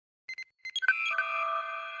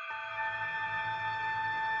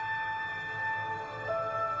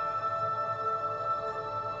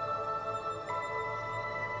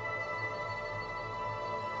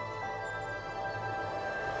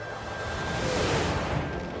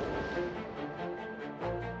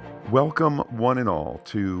Welcome, one and all,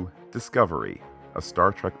 to Discovery, a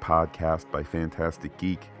Star Trek podcast by Fantastic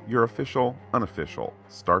Geek, your official, unofficial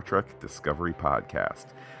Star Trek Discovery podcast.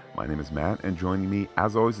 My name is Matt, and joining me,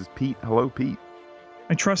 as always, is Pete. Hello, Pete.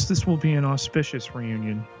 I trust this will be an auspicious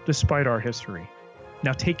reunion, despite our history.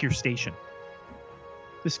 Now take your station.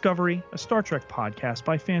 Discovery, a Star Trek podcast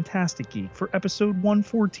by Fantastic Geek, for episode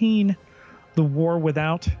 114, The War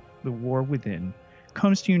Without, The War Within,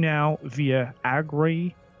 comes to you now via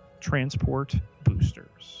Agri Transport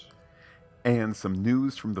Boosters. And some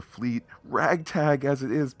news from the fleet, ragtag as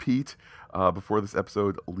it is, Pete. Before this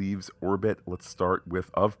episode leaves orbit, let's start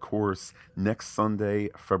with, of course, next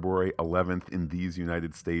Sunday, February 11th in these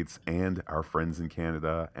United States and our friends in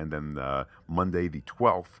Canada, and then Monday the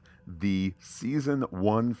 12th, the Season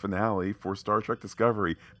 1 finale for Star Trek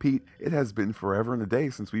Discovery. Pete, it has been forever and a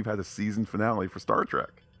day since we've had a season finale for Star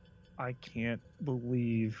Trek. I can't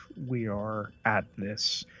believe we are at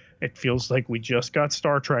this. It feels like we just got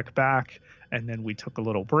Star Trek back, and then we took a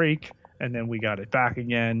little break, and then we got it back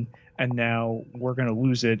again, and now we're going to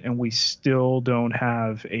lose it, and we still don't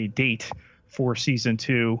have a date for Season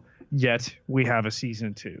 2, yet we have a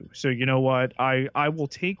Season 2. So you know what? I will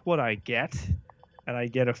take what I get, and I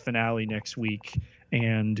get a finale next week,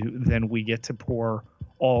 and then we get to pour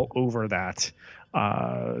all over that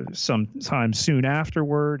sometime soon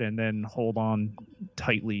afterward, and then hold on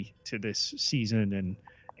tightly to this season and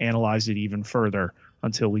analyze it even further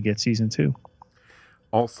until we get Season 2.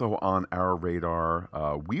 Also on our radar,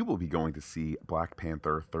 we will be going to see Black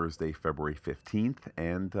Panther Thursday, February 15th,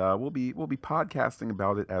 and we'll be podcasting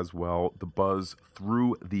about it as well. The buzz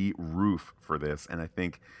through the roof for this, and I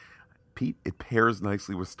think, Pete, it pairs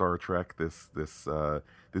nicely with Star Trek. This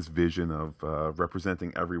vision of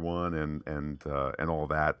representing everyone and all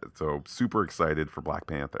that. So super excited for Black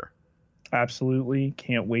Panther. Absolutely.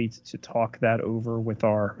 Can't wait to talk that over with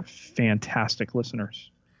our fantastic listeners.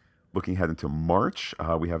 Looking ahead into March,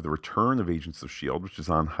 we have the return of Agents of S.H.I.E.L.D., which is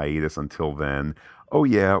on hiatus until then. Oh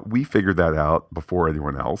yeah, we figured that out before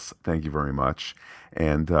anyone else. Thank you very much.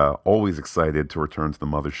 And always excited to return to the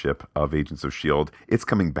mothership of Agents of S.H.I.E.L.D. It's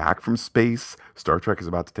coming back from space. Star Trek is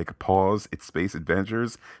about to take a pause. It's space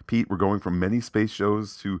adventures. Pete, we're going from many space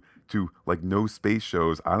shows to like no space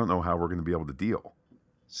shows. I don't know how we're going to be able to deal.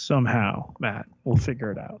 Somehow, Matt, we'll figure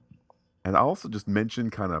it out. And I'll also just mention,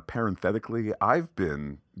 kind of parenthetically, I've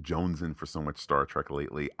been jonesing for so much Star Trek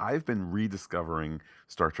lately. I've been rediscovering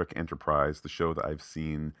Star Trek Enterprise, the show that I've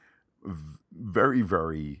seen very,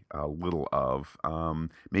 very little of.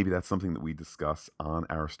 Maybe that's something that we discuss on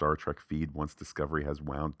our Star Trek feed once Discovery has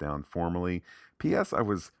wound down formally. P.S. I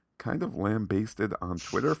was kind of lambasted on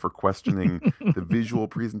Twitter for questioning the visual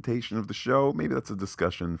presentation of the show. Maybe that's a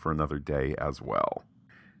discussion for another day as well.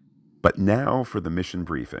 But now for the mission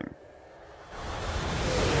briefing.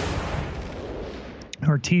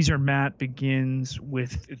 Our teaser, Matt, begins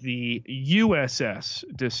with the USS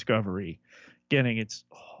Discovery getting its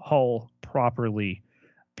hull properly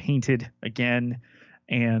painted again.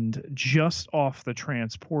 And just off the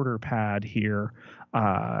transporter pad here,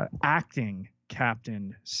 acting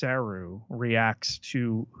Captain Saru reacts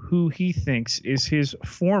to who he thinks is his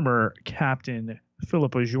former Captain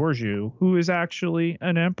Philippa Georgiou, who is actually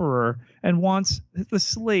an emperor, and wants the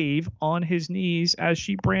slave on his knees as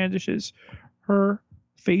she brandishes her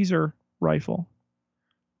phaser rifle.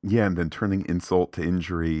 Yeah, and then turning insult to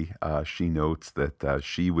injury, she notes that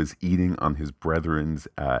she was eating on his brethren's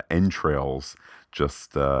entrails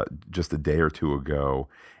just a day or two ago.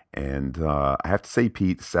 And I have to say,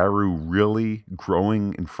 Pete, Saru really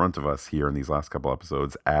growing in front of us here in these last couple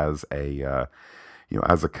episodes as a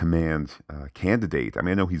command candidate. I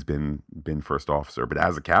mean, I know he's been first officer, but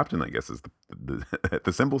as a captain, I guess is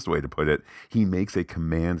the simplest way to put it. He makes a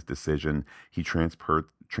command decision. He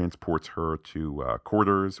transports her to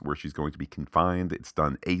quarters where she's going to be confined. It's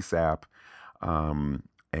done ASAP,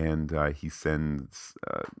 and he sends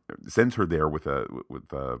her there with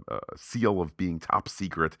a seal of being top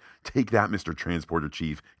secret. Take that, Mr. Transporter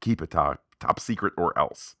Chief. Keep it top secret or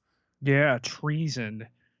else. Yeah, treason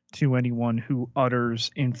to anyone who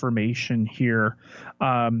utters information here.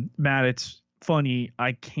 Matt, it's funny.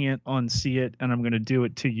 I can't unsee it, and I'm going to do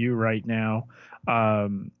it to you right now.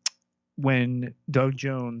 When Doug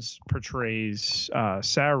Jones portrays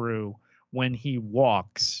Saru, when he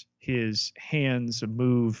walks, his hands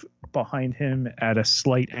move behind him at a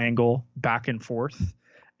slight angle back and forth,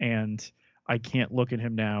 and I can't look at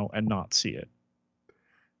him now and not see it.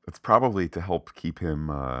 That's probably to help keep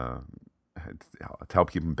him to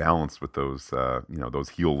help keep him balanced with those those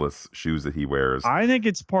heelless shoes that he wears. I think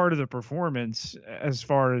it's part of the performance as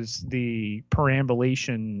far as the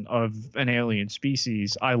perambulation of an alien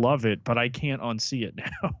species. I love it, but I can't unsee it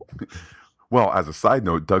now. Well, as a side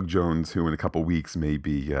note, Doug Jones, who in a couple weeks may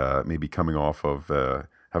be coming off of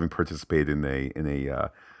having participated in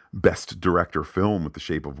a Best Director film with The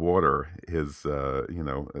Shape of Water, his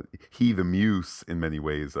he the muse in many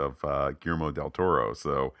ways of Guillermo del Toro.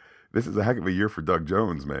 So this is a heck of a year for Doug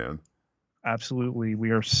Jones, man. Absolutely.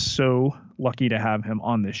 We are so lucky to have him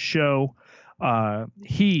on this show.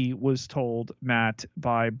 He was told, Matt,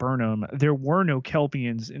 by Burnham, there were no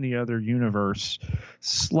Kelpians in the other universe,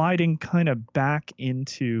 sliding kind of back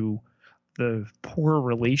into the poor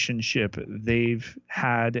relationship they've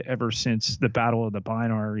had ever since the Battle of the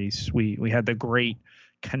Binaries. We had the great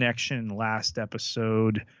connection last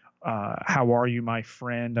episode. How are you, my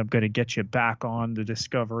friend? I'm going to get you back on the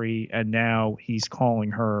Discovery. And now he's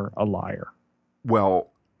calling her a liar.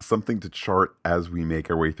 Well, something to chart as we make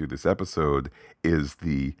our way through this episode is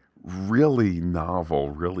the really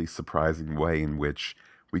novel, really surprising way in which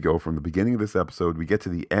we go from the beginning of this episode, we get to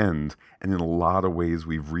the end, and in a lot of ways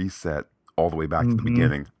we've reset all the way back to the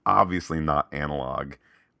beginning. Obviously not analog.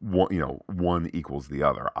 One equals the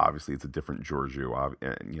other. Obviously it's a different Georgiou,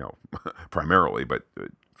 primarily, but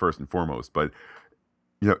first and foremost. But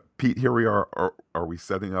Pete, here we are. Are we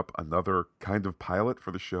setting up another kind of pilot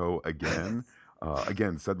for the show again?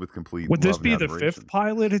 Again, said with complete. Would this love be and the admiration. fifth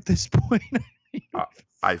pilot at this point?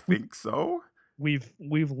 I think so. We've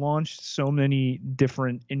launched so many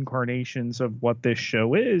different incarnations of what this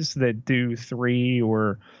show is that do 3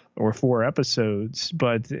 or 4 episodes,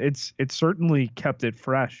 but it's certainly kept it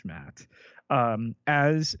fresh, Matt.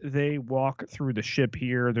 As they walk through the ship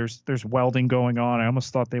here, there's welding going on. I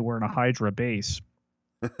almost thought they were in a Hydra base.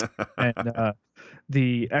 And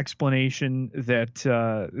the explanation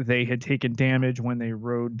that they had taken damage when they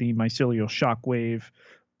rode the mycelial shockwave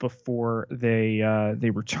before they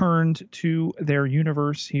returned to their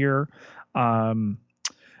universe here.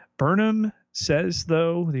 Burnham says,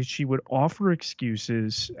 though, that she would offer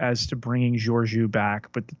excuses as to bringing Georgiou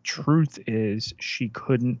back, but the truth is she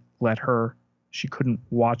couldn't watch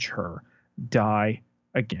her die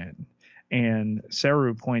again. And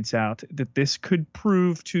Saru points out that this could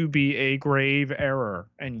prove to be a grave error.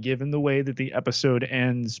 And given the way that the episode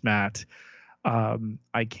ends, Matt,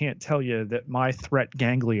 I can't tell you that my threat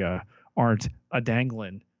ganglia aren't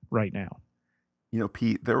a-dangling right now.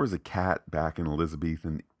 Pete, there was a cat back in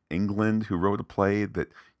Elizabethan England who wrote a play that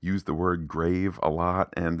used the word grave a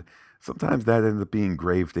lot, and sometimes that ended up being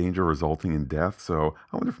grave danger resulting in death. So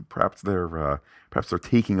I wonder if perhaps they're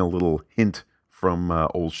taking a little hint from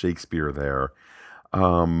old Shakespeare there.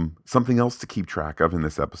 Something else to keep track of in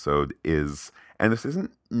this episode is, and this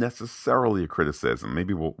isn't necessarily a criticism,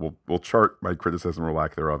 maybe we'll chart my criticism or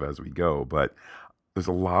lack thereof as we go, but there's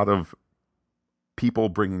a lot of people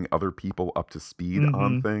bringing other people up to speed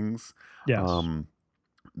on things. Yes.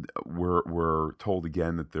 We're told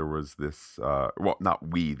again that there was this, not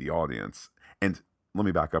we, the audience. And let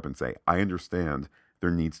me back up and say, I understand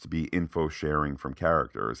there needs to be info sharing from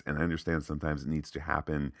characters. And I understand sometimes it needs to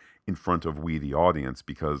happen in front of we, the audience,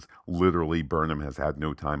 because literally Burnham has had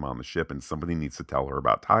no time on the ship and somebody needs to tell her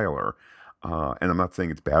about Tyler. And I'm not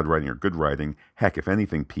saying it's bad writing or good writing. Heck, if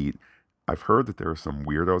anything, Pete, I've heard that there are some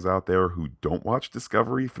weirdos out there who don't watch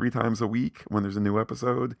Discovery 3 times a week when there's a new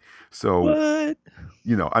episode. So, what?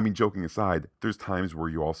 Joking aside, there's times where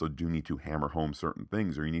you also do need to hammer home certain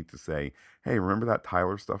things, or you need to say, hey, remember that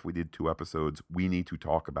Tyler stuff we did 2 episodes? We need to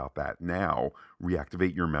talk about that now.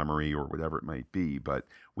 Reactivate your memory or whatever it might be. But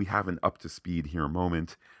we have an up to speed here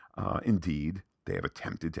moment. Indeed, they have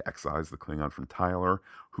attempted to excise the Klingon from Tyler.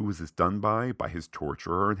 Who was this done by? By his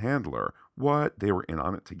torturer and handler. What? They were in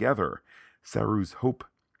on it together. Saru's hope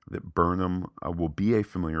that Burnham will be a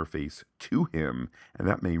familiar face to him, and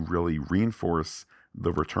that may really reinforce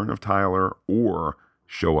the return of Tyler or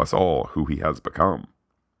show us all who he has become.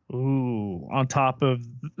 Ooh, on top of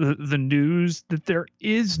the news that there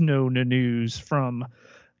is no news from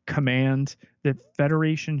command that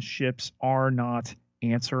Federation ships are not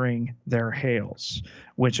answering their hails,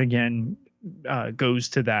 which again goes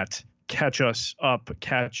to that catch us up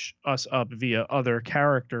via other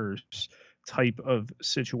characters type of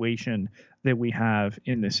situation that we have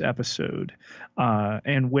in this episode.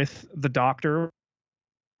 And with the Doctor,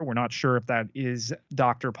 we're not sure if that is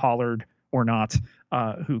Dr. Pollard or not,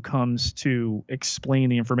 who comes to explain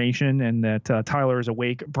the information and that Tyler is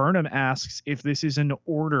awake. Burnham asks if this is an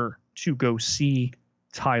order to go see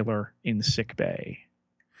Tyler in sickbay.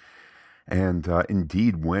 And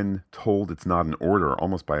indeed, when told it's not an order,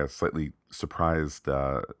 almost by a slightly surprised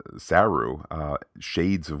Saru,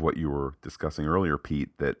 shades of what you were discussing earlier,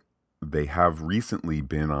 Pete, that they have recently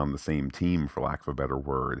been on the same team, for lack of a better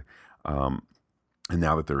word. Um, and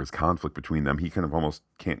now that there is conflict between them, he kind of almost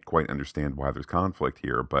can't quite understand why there's conflict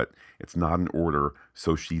here, but it's not an order,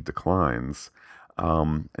 so she declines.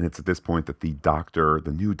 And it's at this point that the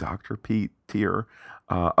new doctor, Pete Tier,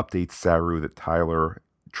 updates Saru that Tyler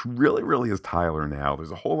really, really is Tyler now.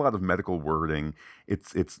 There's a whole lot of medical wording.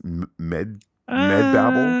 Med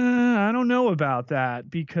babble. I don't know about that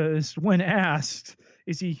because when asked,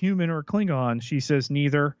 is he human or Klingon, she says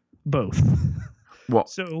neither, both. Well,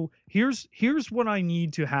 So here's what I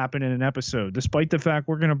need to happen in an episode, despite the fact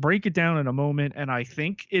we're going to break it down in a moment, and I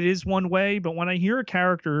think it is one way. But when I hear a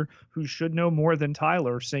character who should know more than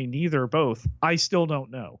Tyler say neither or both, I still don't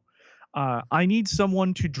know. I need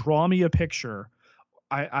someone to draw me a picture.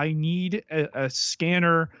 I need a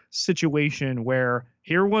scanner situation where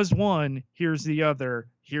here was one, here's the other,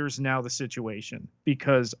 here's now the situation,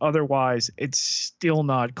 because otherwise it's still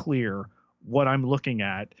not clear what I'm looking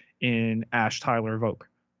at in Ash Tyler Vogue.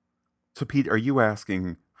 so Pete, are you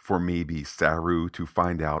asking for maybe Saru to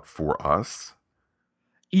find out for us?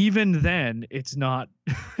 Even then, it's not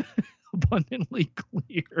abundantly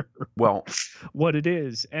clear Well, what it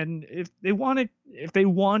is. And if they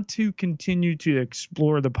want to continue to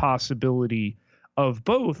explore the possibility of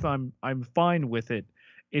both, I'm fine with it.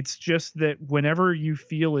 It's just that whenever you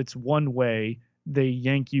feel it's one way, they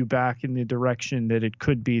yank you back in the direction that it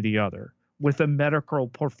could be the other. With a medical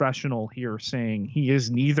professional here saying he is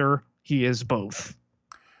neither, he is both.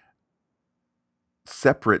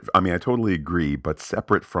 separate, I mean, I totally agree, but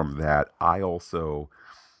separate from that, I also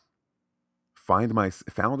found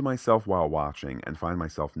myself while watching and find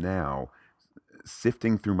myself now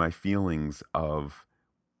sifting through my feelings of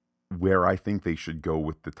where I think they should go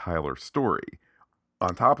with the Tyler story.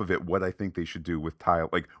 On top of it, what I think they should do with Tyler,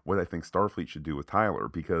 like what I think Starfleet should do with Tyler,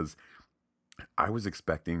 because I was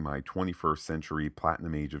expecting my 21st century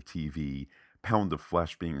platinum age of TV pound of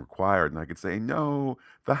flesh being required, and I could say, no,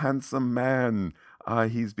 the handsome man,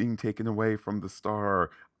 he's being taken away from the star.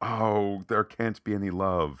 Oh, there can't be any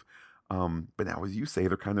love. But now, as you say,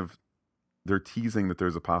 they're teasing that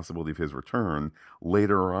there's a possibility of his return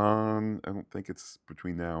later on. I don't think it's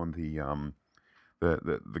between now and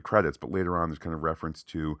the credits, but later on there's kind of reference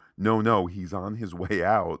to no, he's on his way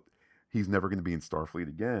out. He's never going to be in Starfleet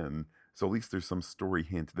again. So at least there's some story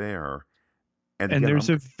hint there. And And again, there's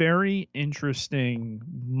a very interesting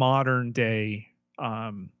modern day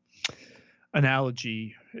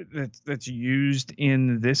analogy that's used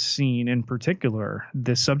in this scene in particular.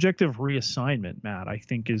 The subject of reassignment, Matt, I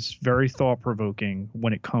think is very thought provoking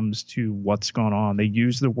when it comes to what's gone on. They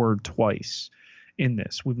use the word twice in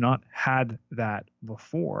this. We've not had that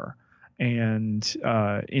before, and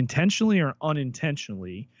intentionally or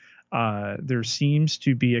unintentionally, there seems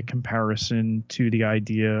to be a comparison to the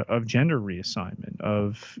idea of gender reassignment,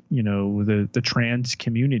 of the trans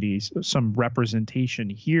communities, some representation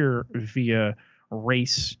here via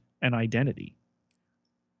race and identity.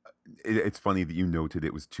 it's funny that you noted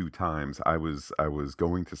it was two times. I was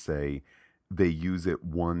going to say they use it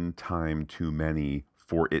one time too many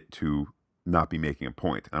for it to not be making a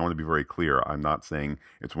point. And I want to be very clear. I'm not saying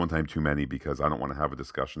it's one time too many because I don't want to have a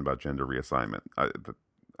discussion about gender reassignment.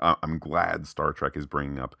 I'm glad Star Trek is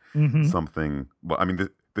bringing up Hmm. something. Well, I mean,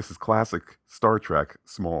 this is classic Star Trek,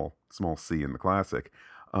 small c in the classic,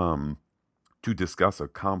 um, to discuss a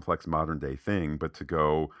complex modern day thing, but to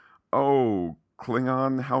go, oh,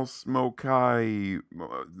 Klingon House Mokai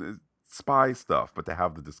spy stuff, but to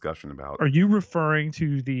have the discussion about. Are you referring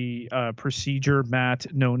to the procedure,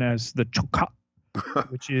 Matt, known as the CHOCA,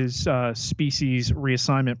 which is species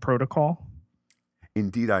reassignment protocol?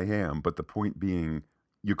 Indeed, I am. But the point being,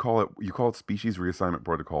 you call it species reassignment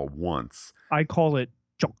protocol once. I call it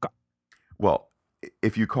CHOCA. Well,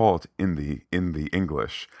 if you call it in the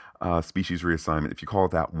English species reassignment, if you call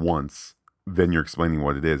it that once, then you're explaining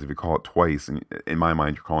what it is. If you call it twice, and in my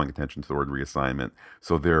mind, you're calling attention to the word reassignment.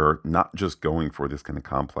 So they're not just going for this kind of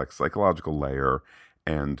complex psychological layer,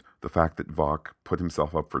 and the fact that Vok put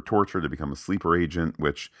himself up for torture to become a sleeper agent,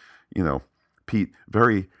 which, you know, Pete,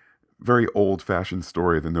 very very old fashioned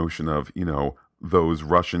story. The notion of those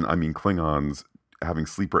Klingons having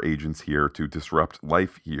sleeper agents here to disrupt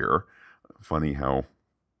life here. Funny how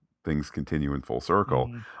things continue in full circle.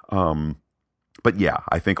 Mhm. Um, but yeah,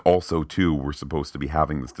 I think also too we're supposed to be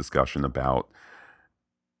having this discussion about.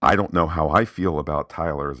 I don't know how I feel about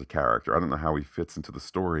Tyler as a character. I don't know how he fits into the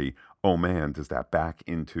story. Oh man, does that back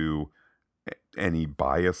into any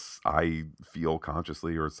bias I feel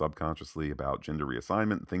consciously or subconsciously about gender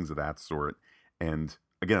reassignment, things of that sort. And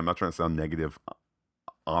again, I'm not trying to sound negative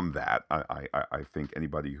on that. I think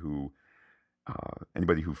anybody who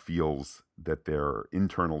feels that their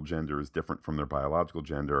internal gender is different from their biological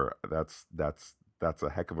gender, that's a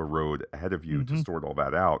heck of a road ahead of you to Hmm. sort all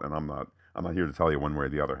that out. And I'm not here to tell you one way or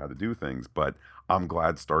the other how to do things, but I'm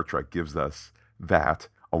glad Star Trek gives us that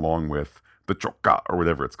along with the choka or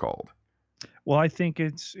whatever it's called. Well, I think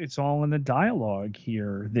it's all in the dialogue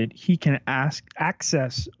here that he can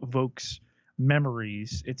access Vok's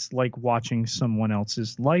memories. It's like watching someone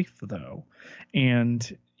else's life, though,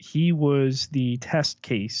 and he was the test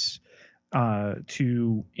case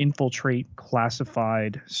to infiltrate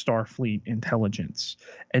classified Starfleet intelligence,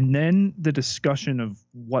 and then the discussion of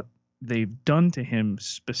what they've done to him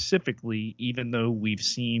specifically, even though we've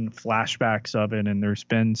seen flashbacks of it and there's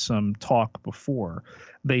been some talk before.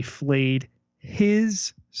 They flayed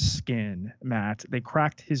his skin, Matt. They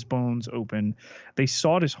cracked his bones open. They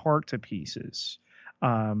sawed his heart to pieces.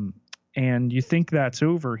 Um, and you think that's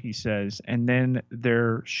over, he says, and then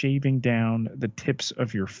they're shaving down the tips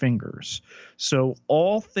of your fingers. So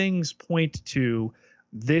all things point to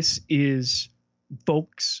this is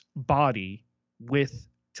Vok's body with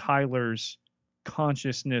Tyler's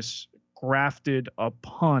consciousness grafted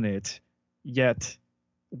upon it, yet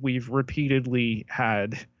we've repeatedly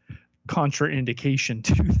had contraindication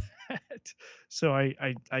to that. So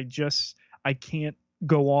I just I can't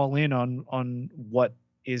go all in on what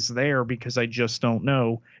is there because I just don't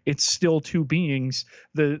know. It's still two beings.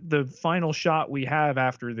 The final shot we have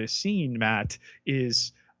after this scene, Matt,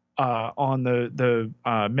 is on the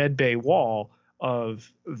med bay wall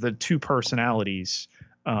of the two personalities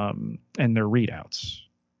and their readouts.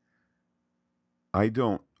 I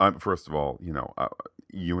don't. First of all,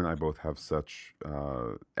 you and I both have such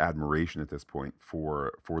admiration at this point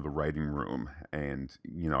for the writing room, and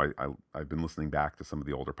I've been listening back to some of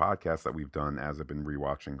the older podcasts that we've done as I've been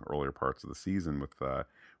rewatching earlier parts of the season with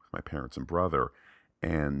my parents and brother,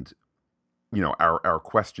 and our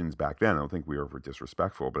questions back then. I don't think we were ever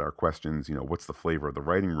disrespectful, but our questions, what's the flavor of the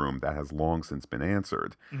writing room, that has long since been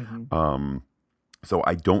answered. Mm-hmm. Um, so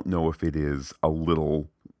I don't know if it is a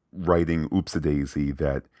little writing oopsie-daisy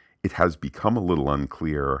that it has become a little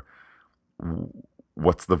unclear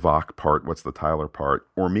what's the Vok part, what's the Tyler part,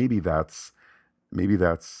 or maybe that's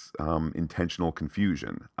intentional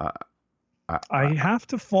confusion. I have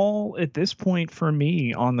to fall at this point for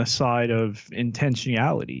me on the side of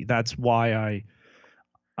intentionality. That's why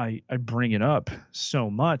I bring it up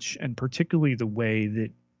so much, and particularly the way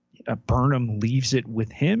that Burnham leaves it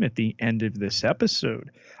with him at the end of this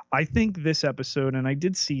episode. I think this episode, and I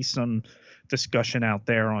did see some discussion out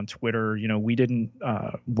there on Twitter. We didn't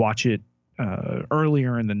watch it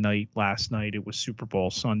earlier in the night last night. It was Super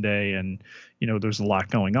Bowl Sunday, and there's a lot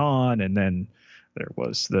going on, and then there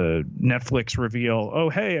was the Netflix reveal. Oh,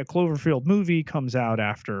 hey, a Cloverfield movie comes out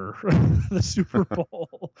after the Super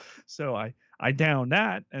Bowl. So I downed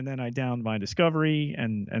that, and then I downed my Discovery,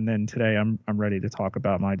 and then today I'm ready to talk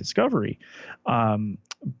about my Discovery.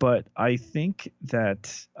 But I think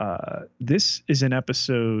that this is an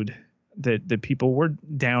episode that people were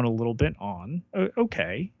down a little bit on.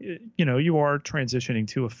 Okay, you are transitioning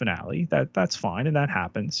to a finale. That's fine, and that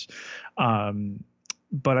happens.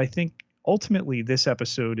 But I think ultimately this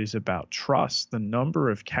episode is about trust. The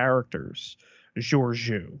number of characters,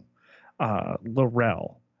 Georgiou,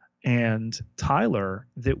 Laurel, and Tyler,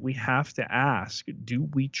 that we have to ask, do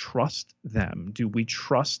we trust them? Do we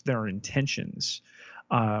trust their intentions?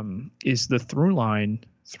 Is the through line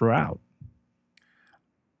throughout.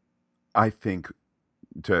 I think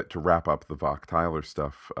to wrap up the Vok Tyler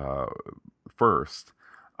stuff first,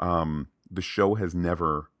 the show has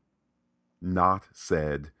never not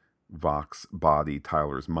said Vok's body,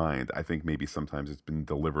 Tyler's mind. I think maybe sometimes it's been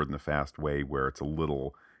delivered in a fast way where it's a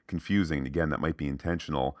little confusing. Again, that might be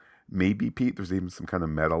intentional. Maybe, Pete, there's even some kind of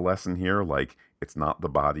meta lesson here, like it's not the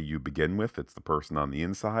body you begin with, it's the person on the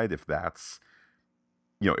inside. If that's,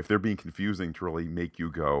 if they're being confusing to really make you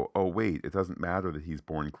go, oh, wait, it doesn't matter that he's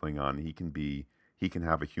born Klingon. He can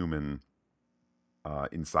have a human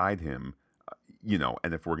inside him,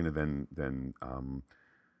 and if we're going to then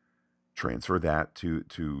transfer that to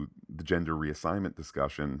the gender reassignment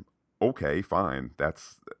discussion, okay, fine.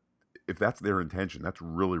 If that's their intention, that's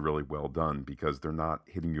really, really well done, because they're not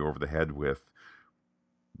hitting you over the head with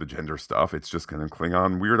the gender stuff. It's just kind of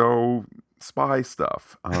Klingon weirdo spy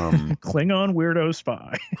stuff. Klingon weirdo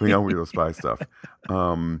spy. Klingon weirdo spy stuff.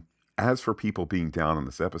 As for people being down on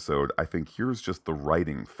this episode, I think here's just the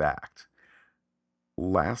writing fact.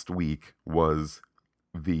 Last week was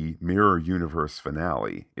the Mirror Universe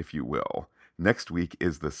finale, if you will. Next week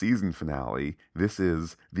is the season finale. This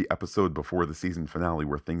is the episode before the season finale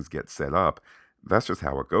where things get set up. That's just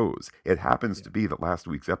how it goes. It happens Yeah. to be that last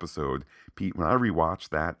week's episode, Pete, when I rewatched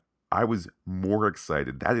that, I was more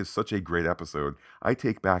excited. That is such a great episode. I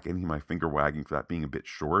take back any of my finger wagging for that being a bit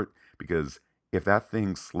short, because if that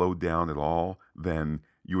thing slowed down at all, then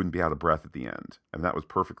you wouldn't be out of breath at the end. And that was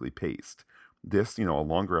perfectly paced. This, a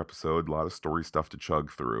longer episode, a lot of story stuff to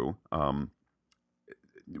chug through. And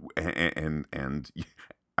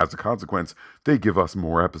as a consequence, they give us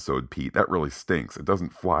more episode, Pete. That really stinks. It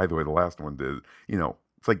doesn't fly the way the last one did.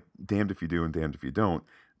 It's like damned if you do and damned if you don't.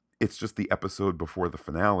 It's just the episode before the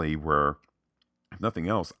finale where, if nothing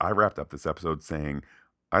else, I wrapped up this episode saying,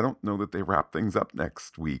 I don't know that they wrap things up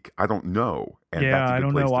next week. I don't know. And Yeah, that's a I good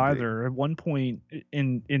don't place know to be. either. At one point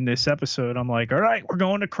in this episode, I'm like, "All right, we're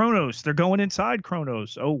going to Kronos. They're going inside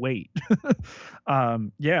Kronos. Oh wait."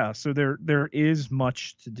 Yeah, so there is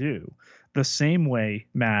much to do. The same way,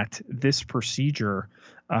 Matt, this procedure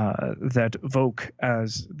that Voke,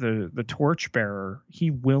 as the torchbearer, he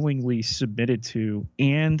willingly submitted to,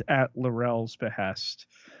 and at Laurel's behest.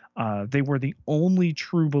 They were the only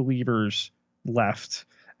true believers left,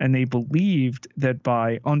 and they believed that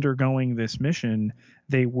by undergoing this mission,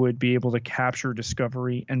 they would be able to capture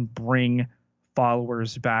Discovery and bring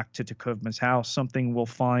followers back to Takovma's house. Something we'll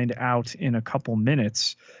find out in a couple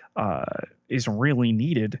minutes uh, is really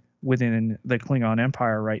needed within the Klingon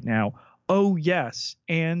Empire right now. Oh yes,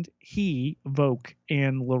 and he, Voke,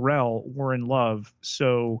 and Laurel were in love.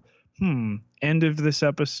 So, end of this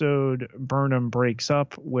episode, Burnham breaks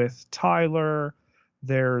up with Tyler.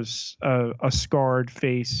 There's a scarred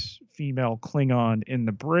face female Klingon in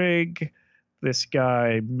the brig. This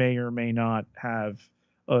guy may or may not have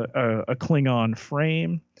a Klingon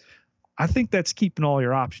frame. I think that's keeping all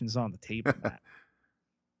your options on the table, Matt.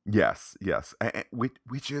 Yes, yes,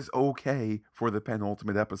 which is okay for the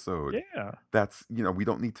penultimate episode. Yeah. That's, we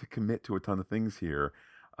don't need to commit to a ton of things here.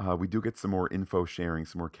 We do get some more info sharing,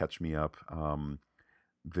 some more catch me up.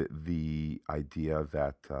 The idea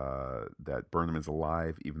that Burnham is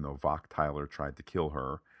alive, even though Vok Tyler tried to kill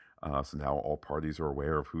her. So now all parties are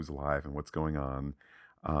aware of who's alive and what's going on.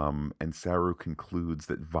 And Saru concludes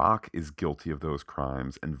that Vok is guilty of those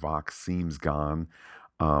crimes, and Vok seems gone.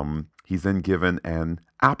 He's then given an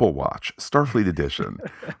Apple Watch, Starfleet Edition,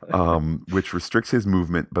 which restricts his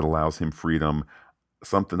movement but allows him freedom.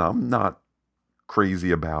 Something I'm not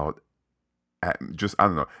crazy about. Just, I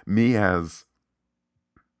don't know, me as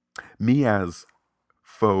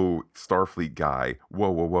faux Starfleet guy.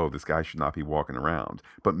 Whoa, whoa, whoa! This guy should not be walking around.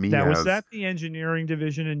 But me Now, was as that the engineering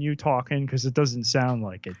division and you talking? Because it doesn't sound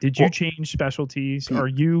like it. Did you well, change specialties? Pete, Are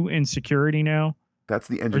you in security now? that's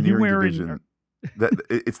the Are you engineering wearing? division.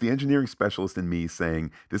 It's the engineering specialist in me saying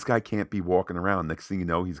this guy can't be walking around. Next thing you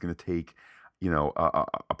know, he's going to take,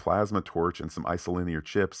 a plasma torch and some isolinear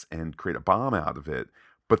chips and create a bomb out of it.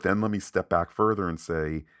 But then let me step back further and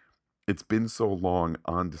say it's been so long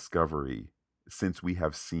on Discovery since we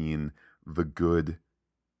have seen the good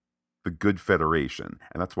Federation,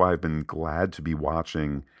 and that's why I've been glad to be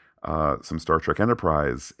watching some Star Trek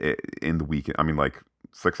Enterprise in the week. I mean, like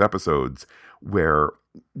 6 episodes, where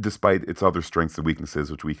despite its other strengths and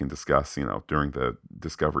weaknesses, which we can discuss, during the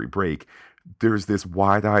Discovery break, there's this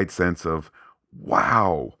wide-eyed sense of,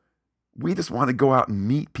 wow, we just want to go out and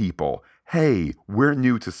meet people. Hey, we're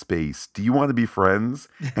new to space. Do you want to be friends?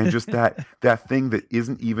 And just that thing that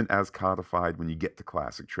isn't even as codified when you get to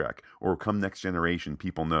classic Trek or come Next Generation.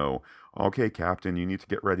 People know, okay, Captain, you need to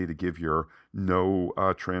get ready to give your no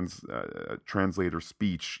translator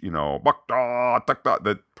speech. "Bakda,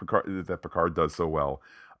 takda," that Picard does so well.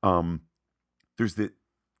 There's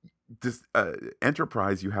this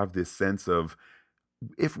Enterprise. You have this sense of,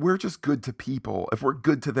 if we're just good to people, if we're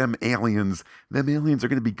good to them aliens are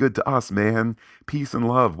going to be good to us, man. Peace and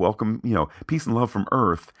love. Welcome, peace and love from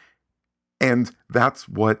Earth. And that's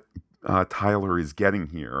what Tyler is getting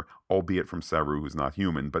here, albeit from Saru, who's not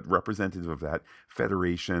human, but representative of that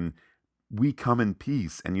Federation. We come in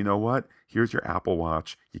peace. And you know what? Here's your Apple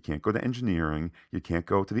Watch. You can't go to engineering. You can't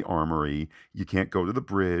go to the armory. You can't go to the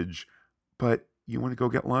bridge. But you want to go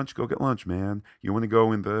get lunch, man. You want to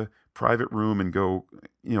go in the private room and go,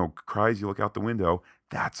 cry as you look out the window.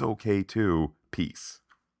 That's okay too. Peace.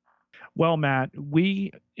 Well, Matt,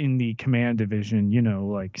 we in the command division,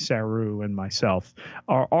 like Saru and myself,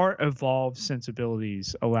 our evolved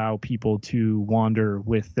sensibilities allow people to wander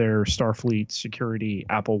with their Starfleet security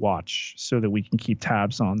Apple Watch so that we can keep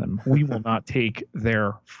tabs on them. We will not take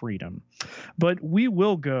their freedom. But we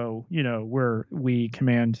will go, where we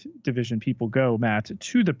command division people go, Matt,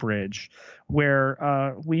 to the bridge,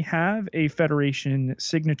 where we have a Federation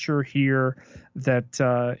signature here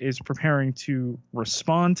that is preparing to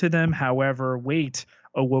respond to them. However, wait,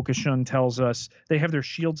 Awokashun tells us they have their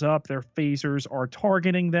shields up, their phasers are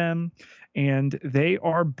targeting them, and they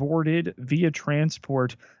are boarded via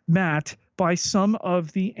transport, Matt, by some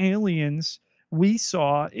of the aliens we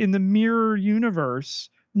saw in the mirror universe.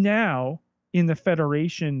 Now, in the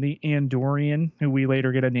Federation, the Andorian, who we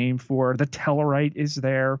later get a name for, the Tellarite is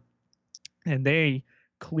there, and they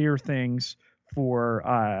clear things for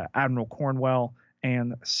Admiral Cornwell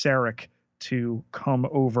and Sarek to come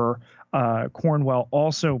over. Cornwell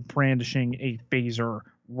also brandishing a phaser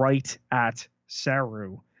right at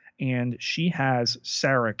Saru, and she has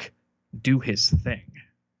Sarek do his thing.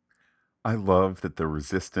 I love that the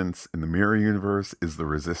resistance in the mirror universe is the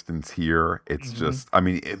resistance here. It's just, I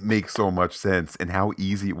mean, it makes so much sense, and how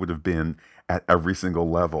easy it would have been at every single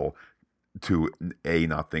level to A,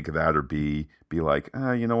 not think of that, or B, be like,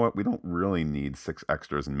 you know what, we don't really need 6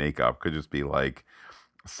 extras in makeup. Could just be like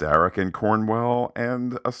Sarek and Cornwell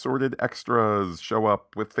and assorted extras show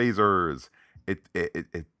up with phasers. It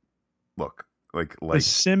look The like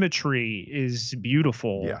symmetry is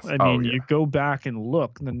beautiful. yes. I Oh mean, yeah. you go back and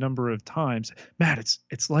look the number of times, Matt,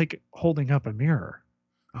 it's like holding up a mirror.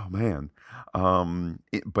 Oh man.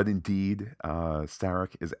 But indeed,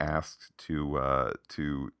 Sarek is asked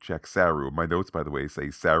to check Saru. My notes, by the way,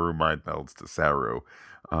 say Saru mind melds to Saru.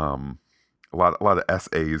 A lot of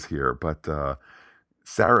SAs here, but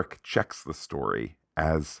Sarek checks the story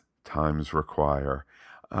as times require.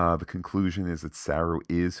 The conclusion is that Saru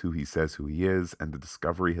is who he says who he is, and the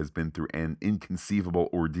Discovery has been through an inconceivable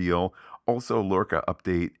ordeal. Also, Lorca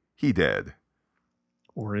update: he dead.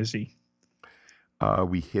 Or is he?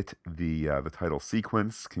 We hit the title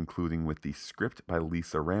sequence, concluding with the script by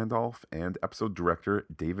Lisa Randolph and episode director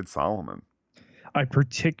David Solomon. I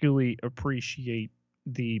particularly appreciate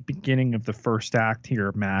the beginning of the first act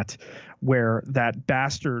here, Matt, where that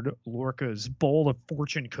bastard Lorca's bowl of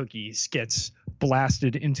fortune cookies gets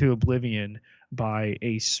blasted into oblivion by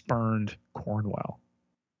a spurned Cornwell.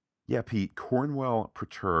 Yeah, Pete, Cornwell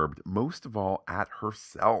perturbed most of all at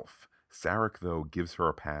herself. Sarek, though, gives her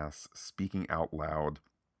a pass, speaking out loud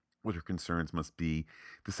what her concerns must be.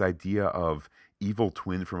 This idea of evil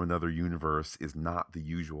twin from another universe is not the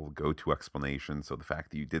usual go-to explanation, so the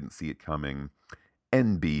fact that you didn't see it coming,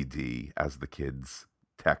 NBD, as the kids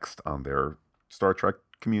text on their Star Trek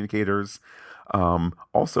communicators.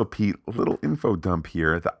 Also, Pete, a little info dump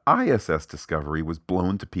here. The ISS Discovery was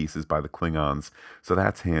blown to pieces by the Klingons, so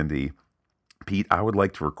that's handy. Pete, I would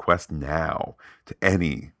like to request now to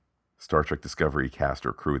any Star Trek Discovery cast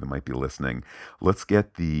or crew that might be listening, let's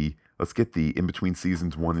get the in between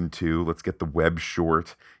seasons 1 and 2. Let's get the web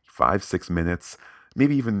short, 5-6 minutes,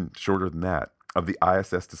 maybe even shorter than that, of the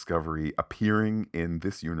ISS Discovery appearing in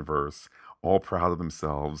this universe, all proud of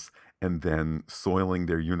themselves, and then soiling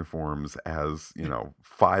their uniforms as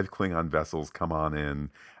 5 Klingon vessels come on in.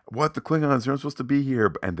 What, the Klingons? You're not supposed to be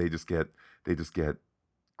here, and they just get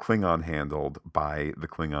Klingon handled by the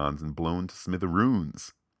Klingons and blown to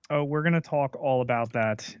smithereens. Oh, we're going to talk all about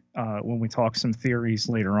that when we talk some theories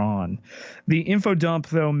later on. The info dump,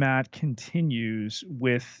 though, Matt, continues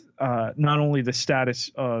with not only the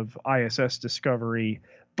status of ISS Discovery,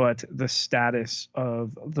 but the status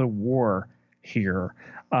of the war here.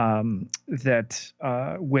 That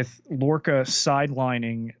with Lorca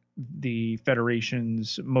sidelining the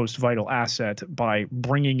Federation's most vital asset by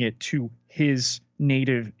bringing it to his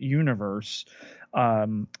native universe,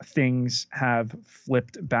 things have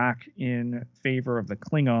flipped back in favor of the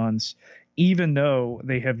Klingons, even though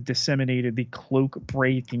they have disseminated the cloak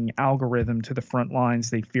breaking algorithm to the front lines.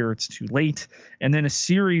 They fear it's too late. And then a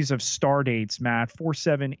series of star dates, Matt,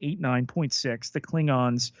 4789.6, the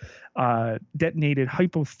Klingons detonated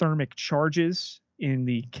hypothermic charges in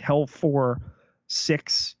the Kel-4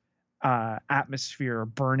 6 atmosphere,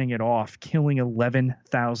 burning it off, killing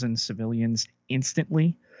 11,000 civilians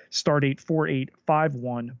instantly. Stardate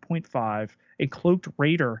 4851.5, a cloaked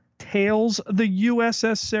raider tails the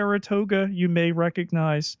USS Saratoga. You may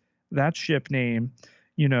recognize that ship name,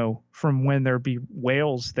 from when there be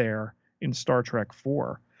whales there in Star Trek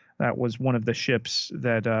 4. That was one of the ships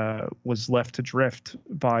that was left to drift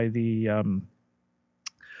by the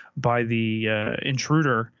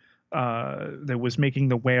intruder that was making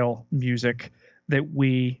the whale music that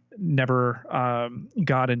we never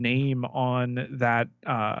got a name on that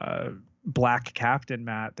black captain,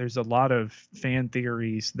 Matt. There's a lot of fan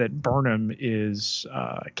theories that Burnham is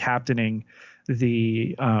captaining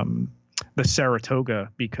the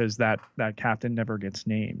Saratoga because that captain never gets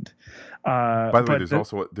named. By the way,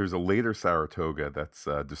 But there's a later Saratoga that's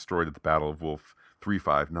destroyed at the Battle of Wolf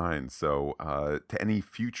 359. So to any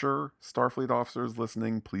future Starfleet officers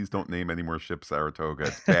listening, please don't name any more ships Saratoga.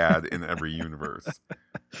 It's bad in every universe.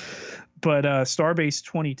 But Starbase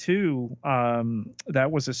 22,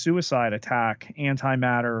 that was a suicide attack.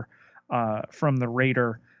 Antimatter from the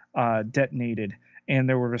Raider detonated. And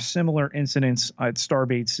there were similar incidents at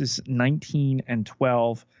Starbases 19 and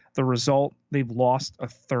 12. The result, they've lost a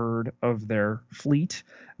third of their fleet.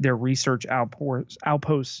 Their research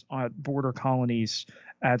outposts on border colonies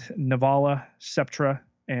at Navala, Septra,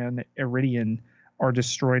 and Iridian are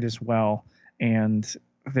destroyed as well. And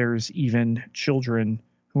there's even children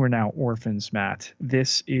who are now orphans, Matt.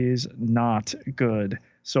 This is not good.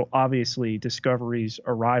 So obviously, Discovery's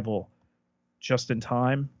arrival just in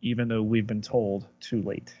time, even though we've been told too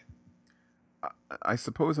late. I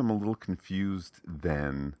suppose I'm a little confused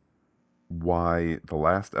then why the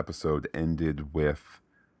last episode ended with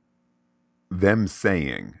them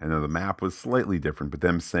saying, I know the map was slightly different, but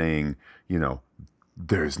them saying,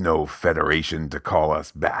 there's no Federation to call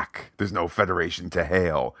us back. There's no Federation to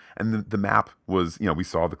hail. And the map was, we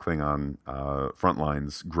saw the Klingon front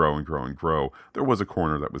lines grow and grow and grow. There was a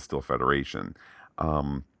corner that was still Federation.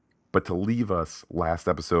 But to leave us last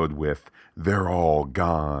episode with, they're all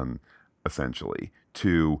gone, essentially,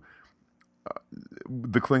 to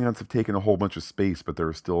the Klingons have taken a whole bunch of space, but there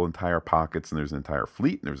are still entire pockets, and there's an entire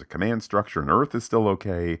fleet, and there's a command structure, and Earth is still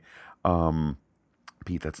okay.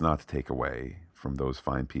 Pete, that's not to take away from those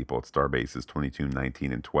fine people at Starbases 22,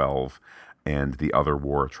 19, and 12, and the other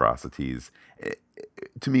war atrocities.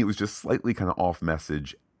 To me, it was just slightly kind of off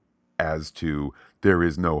message as to there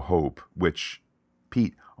is no hope, which,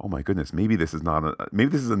 Pete, oh my goodness, maybe this is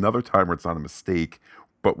another time where it's not a mistake,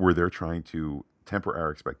 but where they're trying to temper our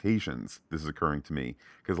expectations. This is occurring to me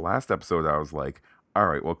because last episode I was like, all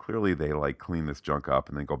right, well, clearly they clean this junk up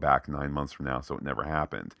and then go back 9 months from now, so it never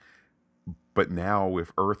happened. But now,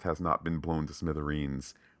 if Earth has not been blown to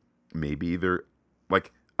smithereens, maybe they're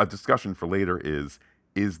a discussion for later is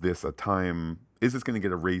this going to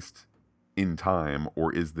get erased in time,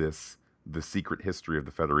 or is this the secret history of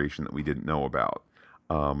the Federation that we didn't know about?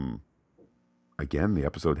 Again, the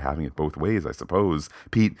episode having it both ways, I suppose.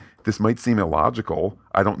 Pete, this might seem illogical.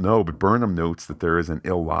 I don't know, but Burnham notes that there is an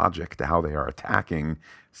illogic to how they are attacking.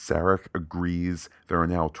 Sarek agrees there are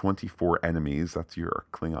now 24 enemies, that's your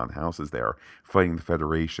Klingon houses there, fighting the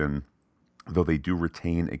Federation, though they do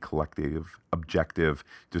retain a collective objective,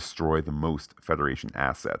 destroy the most Federation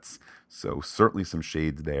assets. So certainly some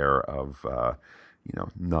shades there of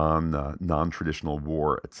non-traditional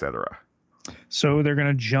war, etc. So they're going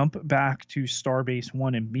to jump back to Starbase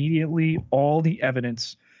 1 immediately. All the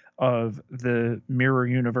evidence of the mirror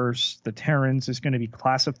universe, the Terrans, is going to be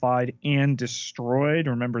classified and destroyed.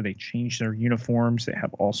 Remember, they changed their uniforms. They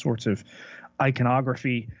have all sorts of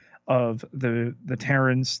iconography of the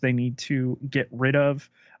Terrans they need to get rid of.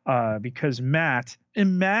 Because, Matt,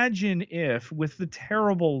 imagine if, with the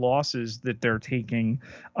terrible losses that they're taking,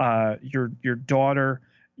 your daughter,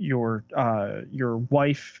 your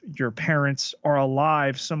wife, your parents are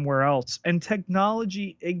alive somewhere else, and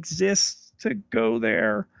technology exists to go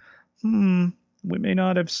there. We may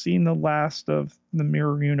not have seen the last of the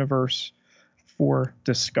mirror universe for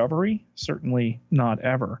Discovery. Certainly not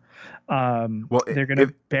ever. Well, they're going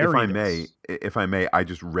to bury if I may, I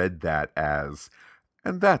just read that as,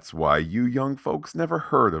 and that's why you young folks never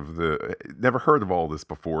heard of all this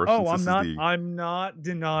before. Oh, I'm not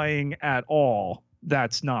denying at all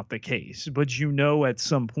that's not the case, but at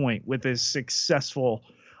some point with a successful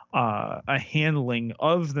a handling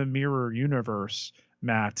of the mirror universe,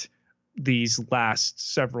 Matt, these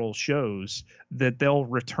last several shows, that they'll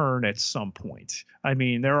return at some point. I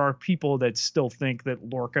mean, there are people that still think that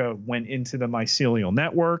Lorca went into the mycelial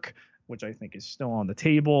network, which I think is still on the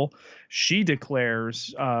table. She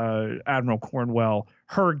declares, Admiral Cornwell,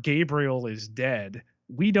 her Gabriel is dead.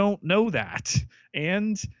 We don't know that.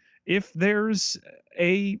 And if there's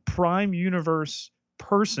a Prime Universe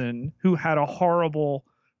person who had a horrible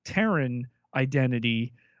Terran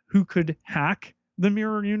identity who could hack the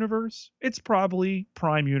mirror universe, it's probably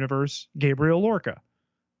Prime Universe Gabriel Lorca.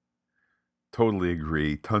 Totally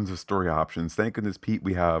agree. Tons of story options. Thank goodness, Pete,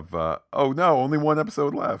 we have, only one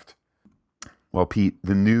episode left. Well, Pete,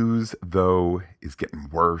 the news, though, is getting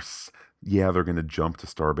worse. yeah, they're going to jump to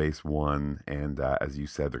Starbase One, and as you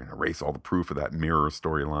said, they're going to erase all the proof of that mirror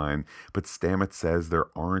storyline. But Stamets says there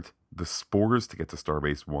aren't the spores to get to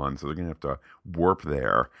Starbase One, so they're going to have to warp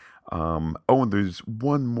there. Oh, and there's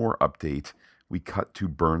one more update. We cut to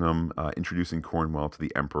Burnham introducing Cornwell to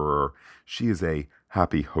the Emperor. She is a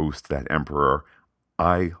happy host, that Emperor.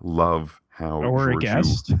 I love how Or a Georgiou.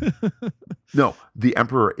 guest. No, the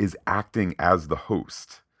Emperor is acting as the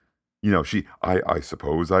host. I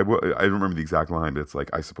suppose I will. I don't remember the exact line, but it's like,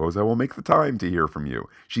 I suppose I will make the time to hear from you.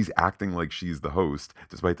 She's acting like she's the host,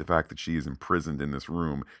 despite the fact that she is imprisoned in this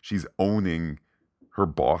room. She's owning her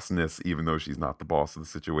bossness, even though she's not the boss of the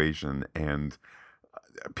situation. And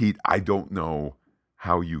Pete, I don't know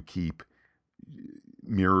how you keep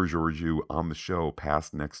Mirror Georgiou on the show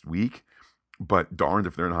past next week, but darned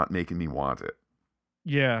if they're not making me want it.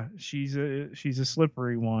 Yeah, she's a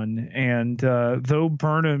slippery one, and though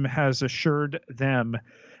Burnham has assured them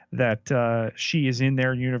that she is in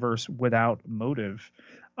their universe without motive,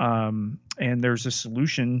 and there's a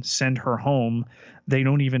solution, send her home. They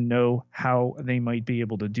don't even know how they might be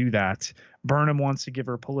able to do that. Burnham wants to give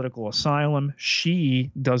her political asylum. She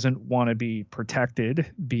doesn't want to be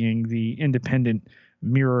protected, being the independent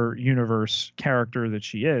mirror universe character that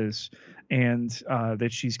she is, and that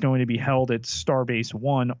she's going to be held at Starbase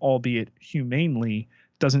One, albeit humanely,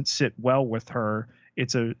 doesn't sit well with her.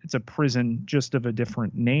 It's a prison just of a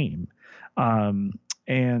different name,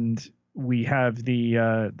 and we have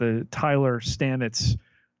the Tyler Stamets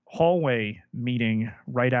hallway meeting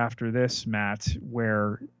right after this, Matt,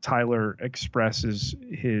 where Tyler expresses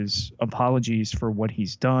his apologies for what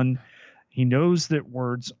he's done. He knows that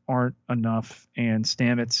words aren't enough, and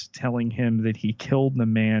Stamets telling him that he killed the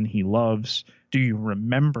man he loves. Do you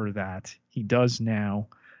remember that? He does now,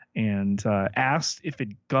 and asked if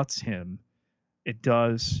it guts him. It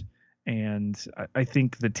does. And I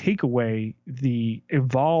think the takeaway, the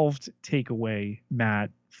evolved takeaway,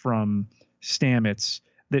 Matt, from Stamets,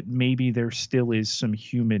 that maybe there still is some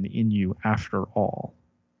human in you after all.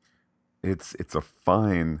 It's a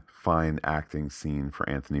fine acting scene for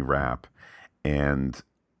Anthony Rapp. And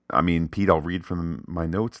I mean, Pete, I'll read from my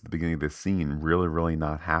notes at the beginning of this scene. Really, really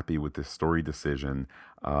not happy with this story decision.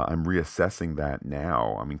 I'm reassessing that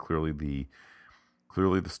now. I mean, clearly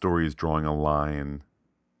the story is drawing a line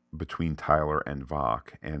between Tyler and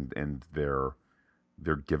Vok, and they're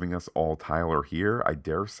giving us all Tyler here. I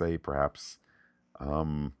dare say, perhaps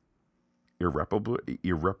um,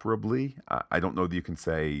 irreparably. I don't know that you can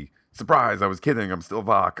say, surprise, I was kidding, I'm still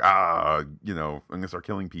Vok. I'm gonna start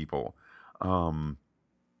killing people. Um,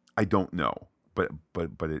 I don't know, but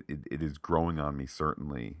it is growing on me,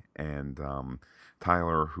 certainly. And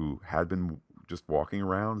Tyler, who had been just walking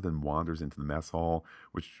around, then wanders into the mess hall,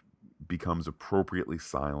 which becomes appropriately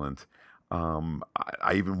silent.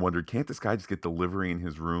 I even wondered, can't this guy just get delivery in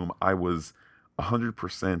his room? I was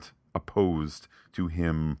 100% opposed to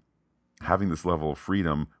him having this level of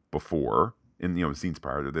freedom before, in scenes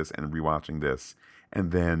prior to this, and rewatching this,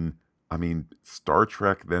 and then, I mean, Star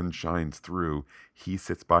Trek then shines through. He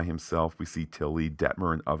sits by himself. We see Tilly,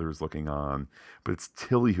 Detmer, and others looking on, but it's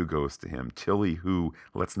Tilly who goes to him. Tilly, who,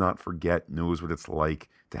 let's not forget, knows what it's like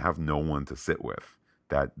to have no one to sit with.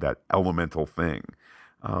 That elemental thing.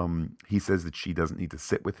 He says that she doesn't need to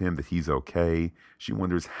sit with him, that he's okay. She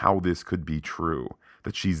wonders how this could be true,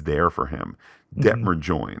 that she's there for him. Mm-hmm. Detmer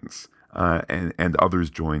joins. And others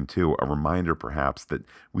join too. A reminder, perhaps, that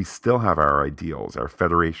we still have our ideals, our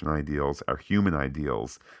Federation ideals, our human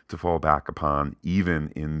ideals to fall back upon,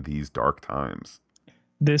 even in these dark times.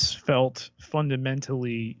 This felt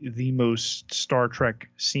fundamentally the most Star Trek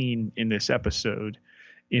scene in this episode,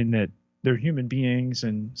 in that they're human beings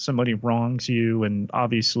and somebody wrongs you, and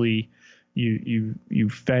obviously you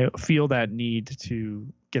feel that need to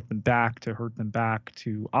get them back, to hurt them back,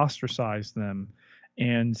 to ostracize them.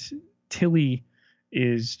 And Tilly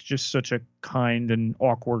is just such a kind and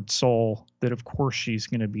awkward soul that of course she's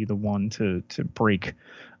going to be the one to break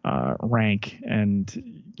rank,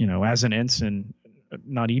 and as an ensign,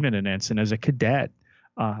 not even an ensign, as a cadet,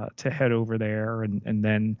 to head over there. And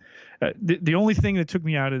then the only thing that took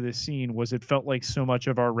me out of this scene was it felt like so much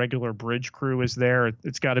of our regular bridge crew is there.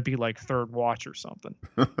 It's got to be like third watch or something.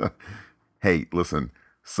 Hey, listen,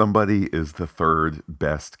 somebody is the third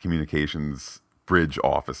best communications bridge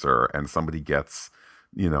officer, and somebody gets,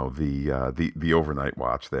 the overnight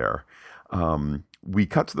watch there. We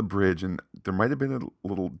cut to the bridge, and there might have been a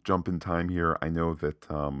little jump in time here. I know that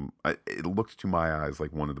it looked to my eyes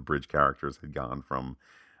like one of the bridge characters had gone from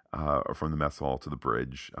the mess hall to the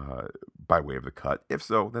bridge by way of the cut. If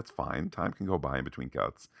so, that's fine. Time can go by in between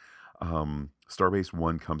cuts. Starbase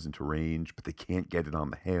One comes into range, but they can't get it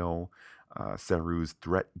on the hail. Saru's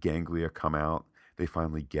threat ganglia come out. They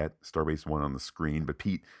finally get Starbase One on the screen, but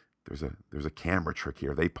Pete, there's a camera trick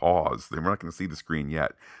here. They pause. We're not going to see the screen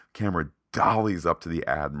yet. Camera dollies up to the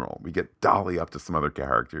admiral. We get dolly up to some other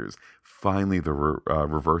characters. Finally, the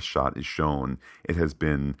reverse shot is shown. It has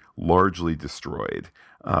been largely destroyed,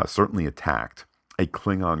 certainly attacked. A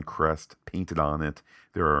Klingon crest painted on it.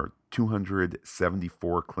 There are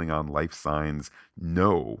 274 Klingon life signs.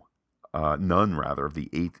 None rather of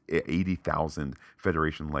the 80,000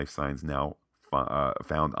 Federation life signs now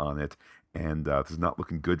found on it, and this is not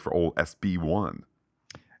looking good for old SB1.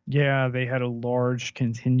 Yeah, they had a large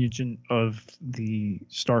contingent of the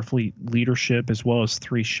Starfleet leadership as well as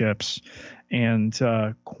 3 ships, and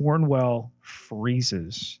Cornwell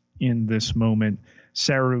freezes in this moment.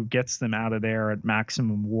 Saru gets them out of there at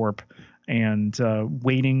maximum warp, and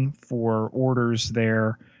waiting for orders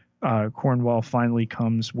there, Cornwell finally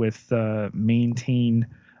comes with maintain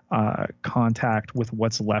contact with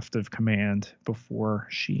what's left of command before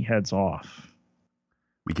she heads off.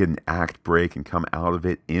 We get an act break and come out of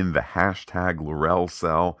it in the hashtag L'Rell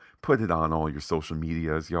cell. Put it on all your social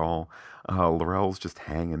medias, y'all. L'Rell's just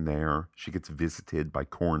hanging there. She gets visited by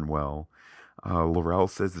Cornwell. L'Rell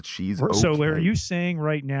says that she's okay. So are you saying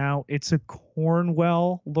right now it's a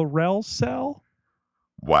Cornwell L'Rell cell?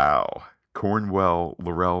 Wow. Cornwell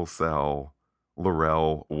L'Rell cell.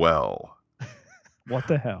 L'Rell well. What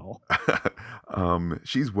the hell?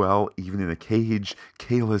 She's well, even in a cage.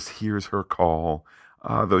 Kahless hears her call.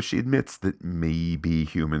 Though she admits that maybe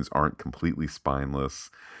humans aren't completely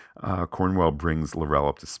spineless. Cornwell brings L'Rell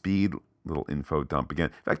up to speed. Little info dump again.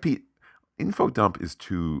 In fact, Pete, info dump is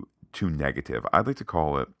too negative. I'd like to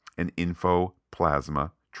call it an info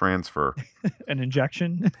plasma transfer. An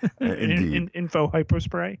injection? Indeed. Info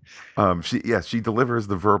hypospray? She delivers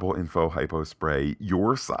the verbal info hypospray.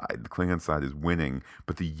 Your side, the Klingon side, is winning,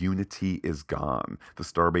 but the unity is gone. The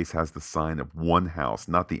starbase has the sign of one house,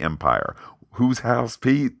 not the Empire. Whose house,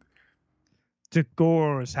 Pete?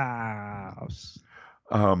 T'Kor's house.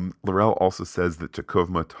 L'Rell also says that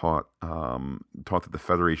T'Kuvma taught that the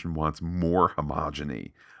Federation wants more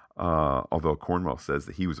homogeny, although Cornwell says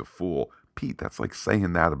that he was a fool. Pete, that's like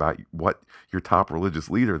saying that about what your top religious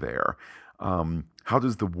leader there. How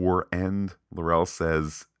does the war end? L'Rell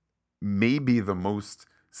says maybe the most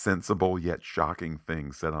sensible yet shocking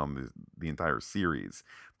thing said on the entire series.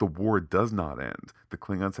 The war does not end. The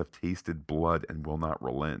Klingons have tasted blood and will not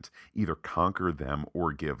relent. Either conquer them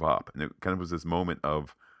or give up. And it kind of was this moment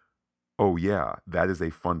of, oh yeah, that is a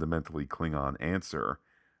fundamentally Klingon answer.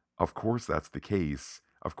 Of course that's the case.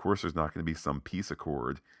 Of course there's not going to be some peace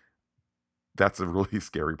accord. That's a really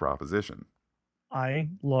scary proposition. I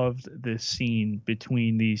loved this scene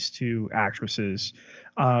between these 2 actresses,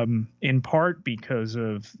 in part because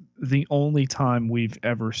of the only time we've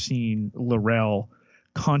ever seen L'Rell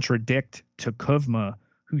contradict T'Kuvma,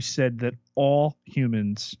 who said that all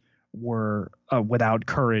humans were without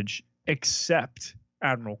courage except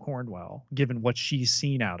Admiral Cornwell, given what she's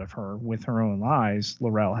seen out of her with her own eyes,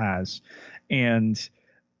 L'Rell has. And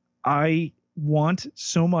I want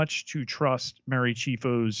so much to trust Mary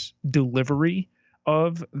Chieffo's delivery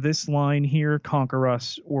of this line here, conquer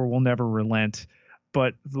us or we'll never relent.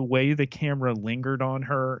 But the way the camera lingered on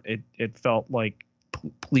her, it felt like,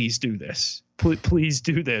 please do this. Please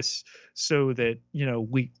do this so that,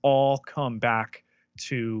 we all come back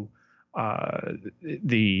to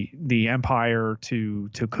the Empire, to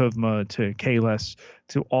Kuvma, to Kahless,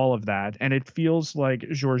 to all of that. And it feels like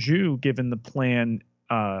Georgiou, given the plan,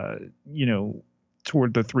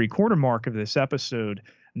 toward the 3/4 mark of this episode,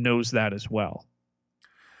 knows that as well.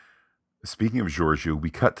 Speaking of Georgiou,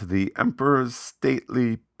 we cut to the Emperor's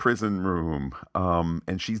stately prison room,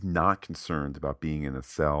 and she's not concerned about being in a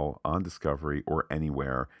cell on Discovery or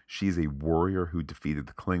anywhere. She's a warrior who defeated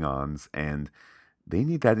the Klingons, and they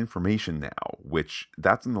need that information now. Which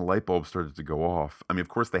that's when the light bulb started to go off. I mean, of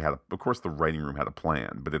course the writing room had a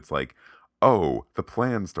plan, but it's like, oh, the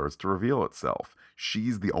plan starts to reveal itself.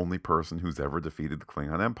 She's the only person who's ever defeated the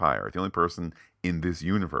Klingon Empire, the only person in this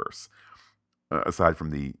universe. Aside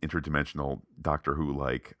from the interdimensional Doctor Who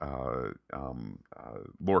like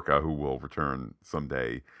Lorca, who will return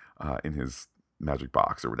someday in his magic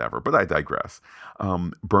box or whatever, but I digress.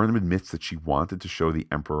 Burnham admits that she wanted to show the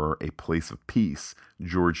Emperor a place of peace.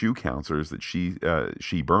 Georgiou counters that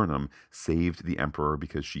she Burnham saved the Emperor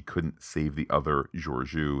because she couldn't save the other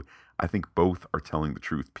Georgiou. I think both are telling the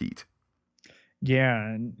truth, Pete. Yeah,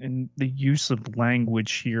 and the use of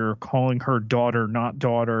language here, calling her daughter not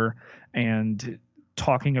daughter, and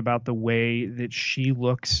talking about the way that she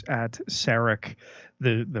looks at Sarek,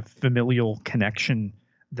 the familial connection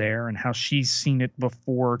there, and how she's seen it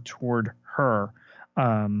before toward her,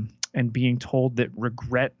 and being told that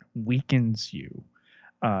regret weakens you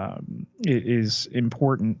is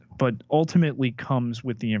important, but ultimately comes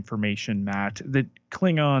with the information, Matt, that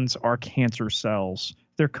Klingons are cancer cells.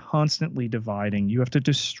 They're constantly dividing. You have to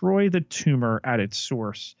destroy the tumor at its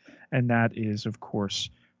source, and that is, of course,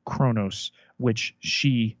 Kronos, which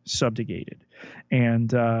she subjugated.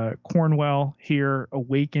 And Cornwell here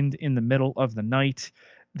awakened in the middle of the night.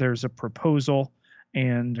 There's a proposal,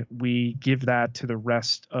 and we give that to the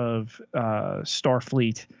rest of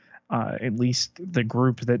Starfleet, at least the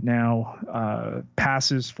group that now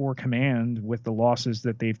passes for command with the losses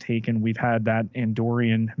that they've taken. We've had that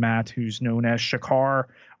Andorian, Matt, who's known as Shakar.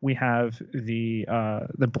 We have the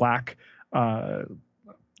black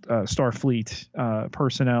Starfleet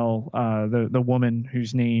personnel, the woman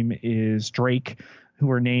whose name is Drake, who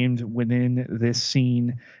are named within this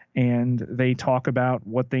scene, and they talk about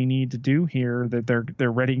what they need to do here. That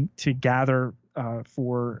they're ready to gather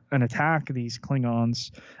for an attack. These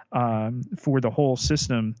Klingons, for the whole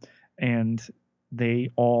system, and they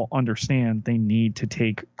all understand they need to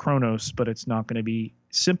take Kronos, but it's not going to be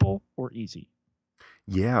simple or easy.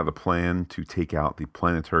 Yeah, the plan to take out the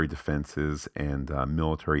planetary defenses and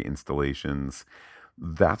military installations.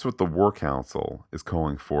 That's what the War Council is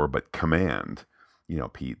calling for, but command,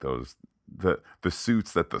 Pete, the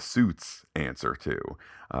suits that the suits answer to.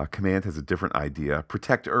 Command has a different idea.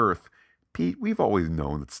 Protect Earth. Pete, we've always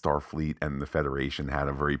known that Starfleet and the Federation had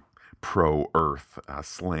a very pro-Earth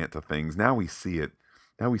slant to things. Now we see it.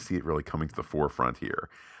 Now we see it really coming to the forefront here.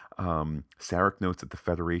 Sarek notes that the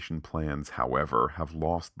Federation plans, however, have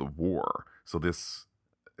lost the war. So this,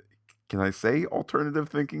 can I say alternative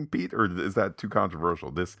thinking, Pete, or is that too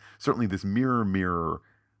controversial? This mirror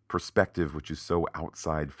perspective, which is so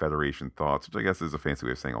outside Federation thoughts, which I guess is a fancy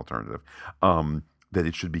way of saying alternative, that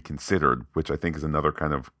it should be considered, which I think is another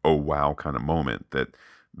kind of oh wow kind of moment, that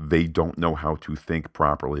they don't know how to think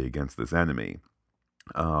properly against this enemy.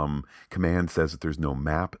 Command says that there's no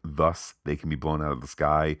map, thus they can be blown out of the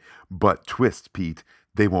sky. But twist, Pete,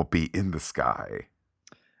 they won't be in the sky.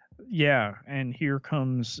 Yeah, and here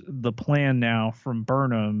comes the plan now from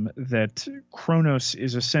Burnham that Kronos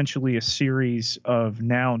is essentially a series of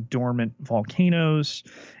now dormant volcanoes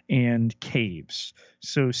and caves.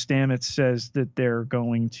 So Stamets says that they're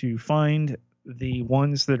going to find the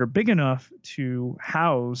ones that are big enough to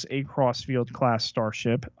house a Crossfield class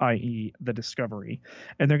starship, i.e., the Discovery,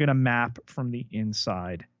 and they're going to map from the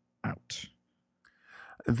inside out.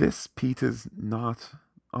 This, Pete, is not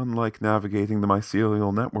unlike navigating the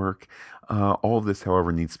mycelial network. All of this,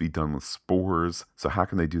 however, needs to be done with spores. So how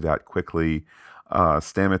can they do that quickly?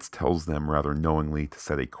 Stamets tells them rather knowingly to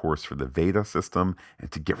set a course for the Veda system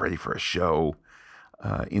and to get ready for a show.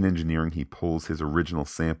 In engineering, he pulls his original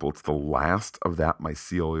sample. It's the last of that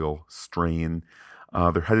mycelial strain.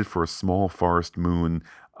 They're headed for a small forest moon,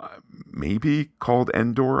 maybe called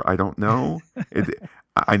Endor. I don't know.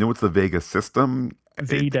 I know it's the Vega system.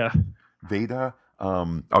 Veda. Veda.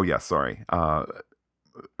 Oh yeah, sorry.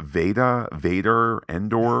 Veda, Vader,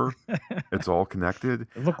 Endor. It's all connected.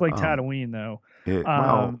 It looked like Tatooine, though.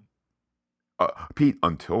 Pete,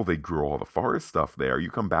 until they grew all the forest stuff there,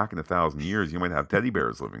 you come back in 1,000 years, you might have teddy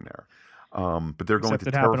bears living there. But they're going to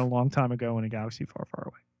Except it happened a long time ago in a galaxy far, far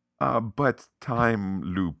away. But time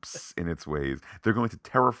loops in its ways. They're going to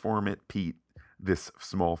terraform it, Pete, this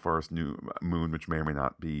small forest new moon, which may or may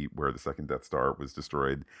not be where the second Death Star was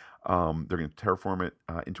destroyed. They're going to terraform it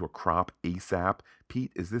into a crop ASAP.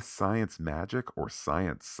 Pete, is this science magic or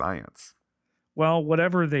science? Well,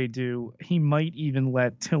 whatever they do, he might even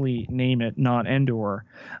let Tilly name it, not Endor.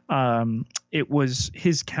 It was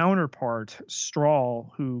his counterpart,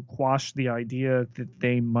 Strahl, who quashed the idea that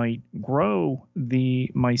they might grow the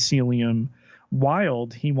mycelium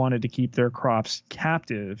wild. He wanted to keep their crops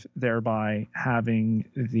captive, thereby having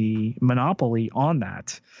the monopoly on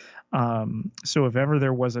that. So if ever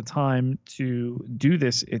there was a time to do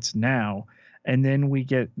this, it's now. And then we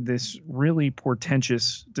get this really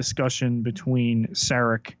portentous discussion between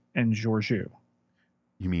Sarek and Georgiou.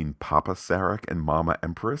 You mean Papa Sarek and Mama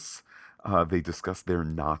Empress? They discuss their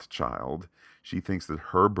not child. She thinks that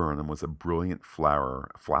her Burnham was a brilliant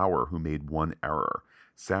flower who made one error.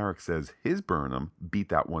 Sarek says his Burnham beat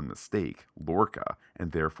that one mistake, Lorca,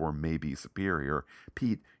 and therefore may be superior.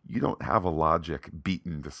 Pete, you don't have a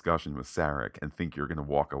logic-beaten discussion with Sarek and think you're going to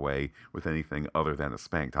walk away with anything other than a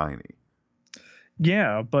spanked hiney.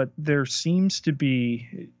 Yeah, but there seems to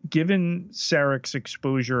be, given Sarek's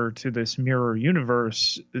exposure to this mirror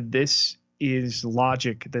universe, this is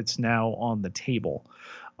logic that's now on the table.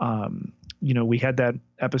 We had that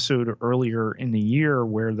episode earlier in the year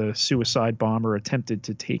where the suicide bomber attempted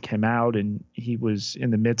to take him out, and he was in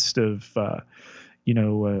the midst of a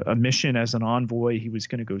mission as an envoy. He was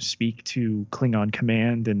going to go speak to Klingon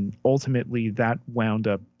command, and ultimately that wound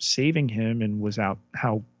up saving him, and was out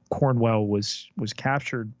how Cornwell was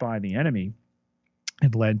captured by the enemy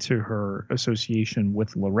and led to her association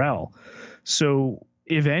with L'Rell. So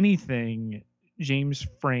if anything, James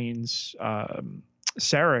Frain's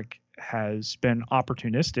Sarek has been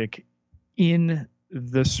opportunistic in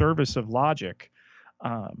the service of logic,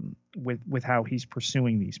 with how he's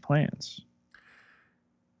pursuing these plans.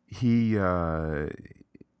 He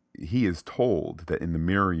is told that in the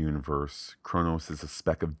mirror universe, Kronos is a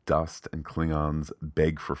speck of dust and Klingons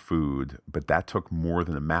beg for food, but that took more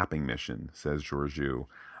than a mapping mission, says Georgiou.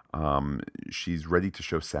 She's ready to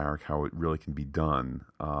show Sarek how it really can be done,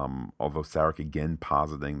 although Sarek again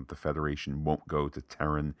positing that the Federation won't go to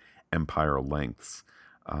Terran Empire lengths.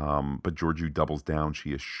 But Georgiou doubles down.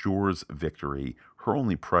 She assures victory. Her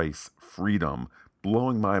only price, freedom.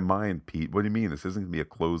 Blowing my mind, Pete. What do you mean? This isn't going to be a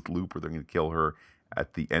closed loop where they're going to kill her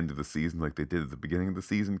at the end of the season like they did at the beginning of the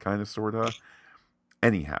season, kind of, sort of.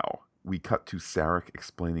 Anyhow, we cut to Sarek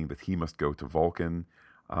explaining that he must go to Vulcan.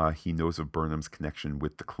 He knows of Burnham's connection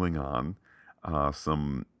with the Klingon.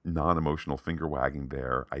 Some non-emotional finger-wagging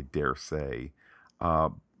there, I dare say.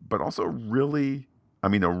 But also a really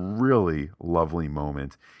lovely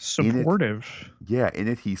moment. Supportive. In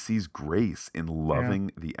it he sees grace in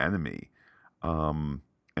loving the enemy. And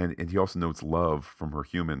he also notes love from her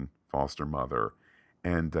human foster mother.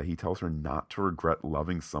 And he tells her not to regret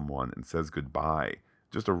loving someone and says goodbye.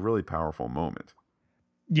 Just a really powerful moment.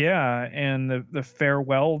 Yeah, and the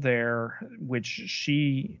farewell there, which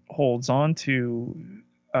she holds on to,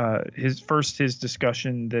 his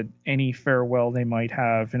discussion that any farewell they might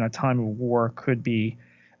have in a time of war could be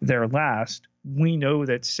their last. We know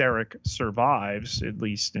that Sarek survives, at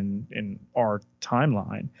least in our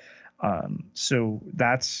timeline. So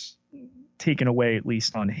that's taken away, at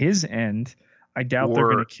least on his end. I doubt they're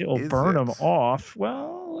going to kill Burnham off.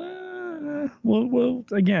 Well,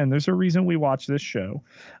 again, there's a reason we watch this show.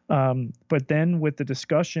 But then with the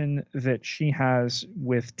discussion that she has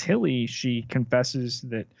with Tilly, she confesses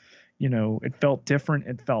that, it felt different.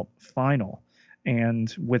 It felt final.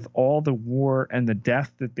 And with all the war and the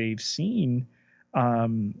death that they've seen,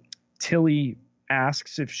 Tilly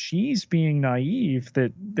asks if she's being naive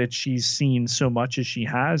that she's seen so much as she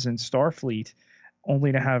has in Starfleet,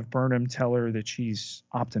 only to have Burnham tell her that she's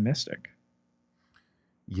optimistic.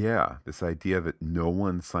 Yeah, this idea that no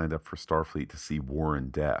one signed up for Starfleet to see war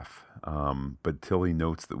and death. But Tilly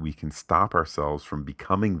notes that we can stop ourselves from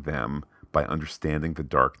becoming them by understanding the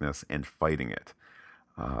darkness and fighting it.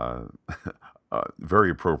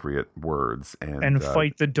 Very appropriate words. And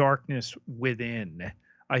fight the darkness within,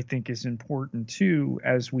 I think, is important too,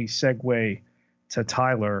 as we segue to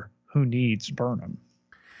Tyler, who needs Burnham.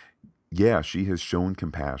 Yeah, she has shown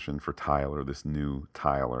compassion for Tyler, this new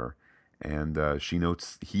Tyler. And she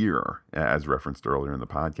notes here, as referenced earlier in the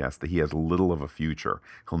podcast, that he has little of a future.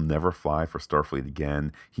 He'll never fly for Starfleet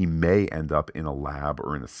again. He may end up in a lab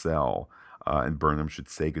or in a cell. And Burnham should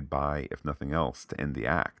say goodbye, if nothing else, to end the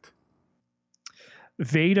act.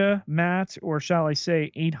 Veda, Matt, or shall I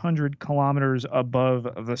say 800 kilometers above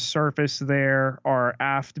the surface there, our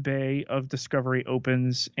aft bay of Discovery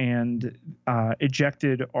opens, and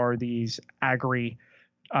ejected are these Agri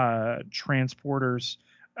transporters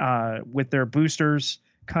with their boosters,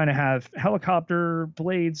 kind of have helicopter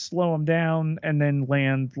blades slow them down and then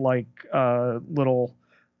land like little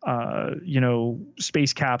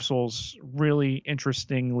space capsules, really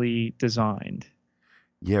interestingly designed.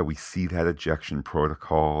 Yeah, we see that ejection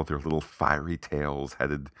protocol, their little fiery tails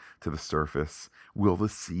headed to the surface. Will the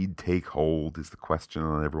seed take hold is the question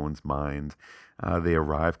on everyone's mind. They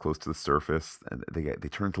arrive close to the surface, and they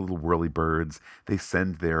turn into little whirly birds. They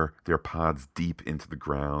send their pods deep into the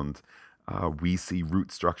ground. We see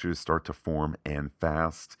root structures start to form, and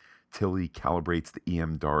fast. Tilly calibrates the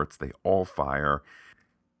EM darts. They all fire.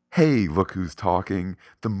 Hey, look who's talking.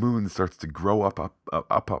 The moon starts to grow up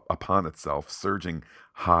upon itself, surging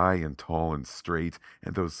high and tall and straight,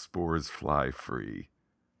 and those spores fly free.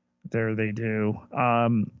 There they do.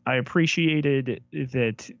 I appreciated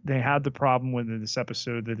that they had the problem with this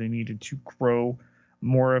episode that they needed to grow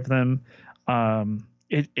more of them.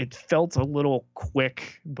 It felt a little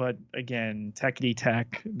quick, but again, techity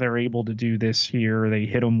tech, they're able to do this here. They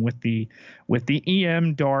hit them with the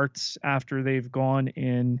EM darts after they've gone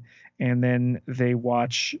in, and then they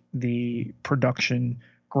watch the production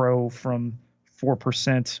grow from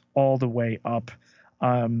 4% all the way up.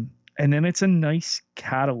 And then it's a nice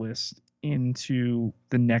catalyst into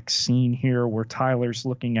the next scene here where Tyler's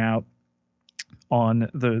looking out on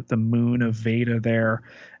the moon of Veda there,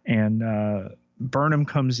 and Burnham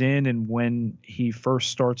comes in, and when he first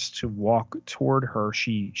starts to walk toward her,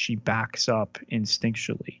 she backs up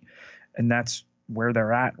instinctually, and that's where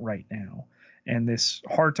they're at right now. And this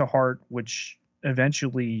heart to heart, which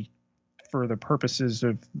eventually, for the purposes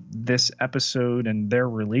of this episode and their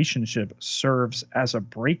relationship, serves as a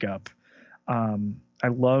breakup. I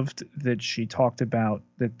loved that she talked about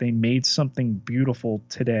that they made something beautiful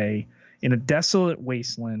today in a desolate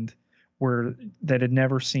wasteland where that had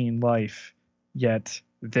never seen life, yet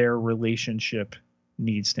their relationship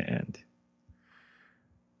needs to end.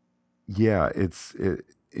 Yeah,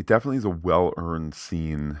 it definitely is a well-earned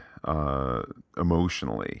scene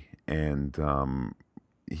emotionally, and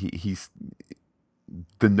he's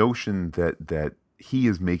the notion that he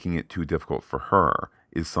is making it too difficult for her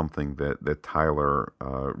is something that Tyler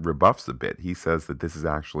rebuffs a bit. He says that this is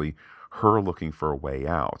actually her looking for a way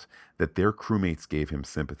out, that their crewmates gave him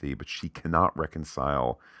sympathy, but she cannot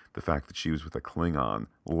reconcile the fact that she was with a Klingon,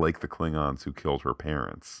 like the Klingons who killed her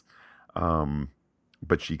parents.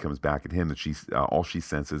 But she comes back at him that she's all she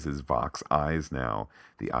senses is Voq's eyes now,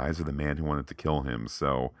 the eyes of the man who wanted to kill him.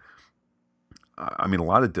 So, I mean, a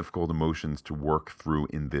lot of difficult emotions to work through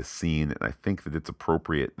in this scene, and I think that it's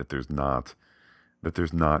appropriate that there's not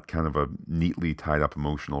kind of a neatly tied up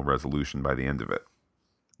emotional resolution by the end of it.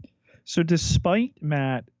 So, despite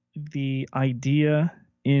Matt, the idea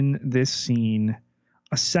in this scene,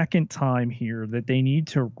 a second time here, that they need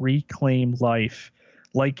to reclaim life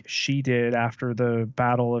like she did after the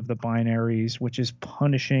Battle of the Binaries, which is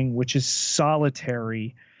punishing, which is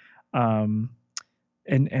solitary, and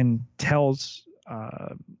tells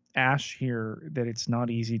Ash here that it's not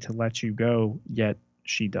easy to let you go, yet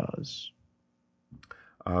she does.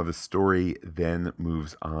 The story then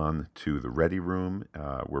moves on to the Ready Room,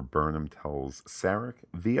 where Burnham tells Sarek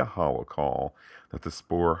via holocall that the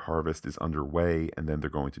spore harvest is underway, and then they're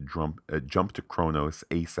going to jump to Kronos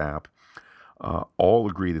ASAP. All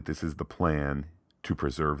agree that this is the plan to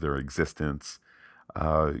preserve their existence.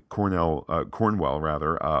 Cornwell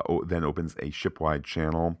then opens a shipwide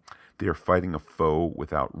channel. They are fighting a foe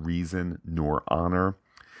without reason nor honor.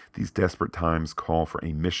 These desperate times call for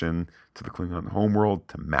a mission to the Klingon homeworld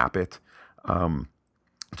to map it.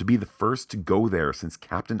 To be the first to go there since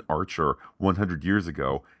Captain Archer 100 years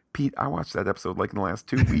ago. Pete, I watched that episode like in the last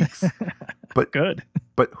 2 weeks. But good.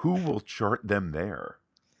 But who will chart them there?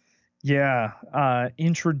 Yeah,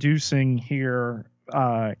 introducing here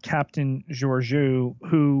Captain Georgiou,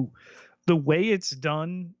 who, the way it's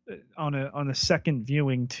done on a second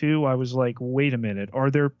viewing too, I was like, wait a minute, are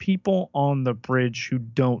there people on the bridge who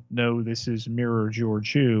don't know this is Mirror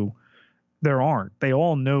Georgiou? There aren't. They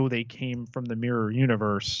all know they came from the Mirror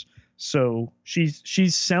universe. So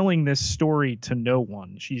she's selling this story to no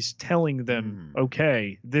one. She's telling them,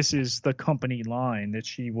 okay, this is the company line, that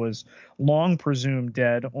she was long presumed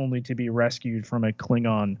dead, only to be rescued from a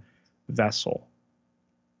Klingon vessel.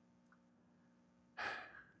 I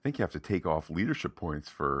think you have to take off leadership points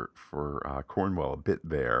for Cornwell a bit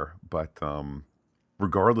there, but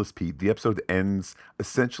regardless, Pete, the episode ends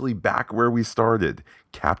essentially back where we started.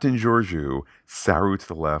 Captain Georgiou, Saru to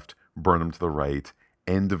the left, Burnham to the right.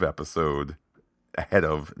 End of episode, ahead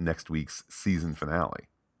of next week's season finale.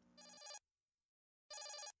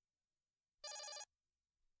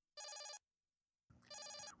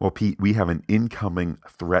 Well, Pete, we have an incoming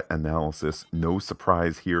threat analysis. No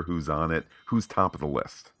surprise here who's on it. Who's top of the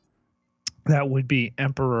list? That would be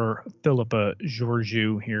Emperor Philippa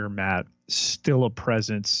Georgiou here, Matt. Still a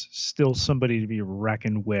presence, still somebody to be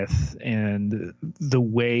reckoned with. And the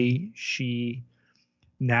way she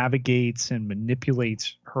navigates and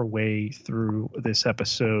manipulates her way through this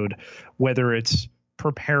episode, whether it's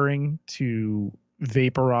preparing to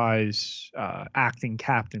vaporize acting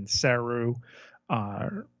Captain Saru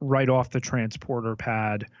right off the transporter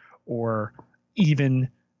pad, or even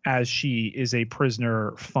as she is a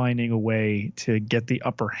prisoner finding a way to get the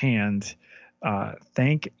upper hand.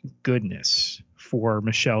 Thank goodness for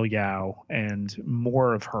Michelle Yeoh and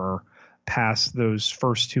more of her past those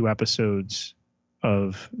first 2 episodes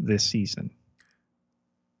of this season.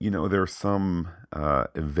 You know, there are some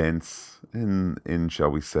events in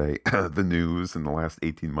shall we say the news in the last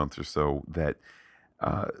 18 months or so that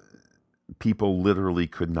people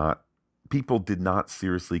did not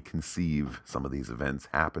seriously conceive some of these events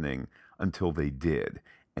happening until they did.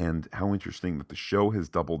 And how interesting that the show has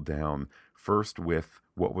doubled down, first with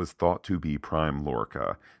what was thought to be Prime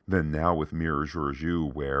Lorca, then now with Mirror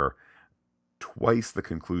Georgiou, where twice the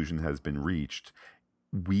conclusion has been reached.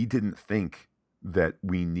 We didn't think that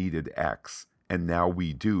we needed X, and now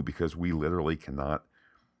we do, because we literally cannot.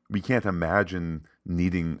 We can't imagine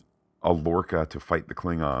needing a Lorca to fight the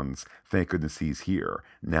Klingons. Thank goodness he's here.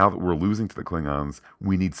 Now that we're losing to the Klingons,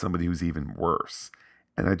 we need somebody who's even worse.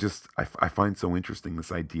 And I find so interesting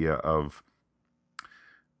this idea of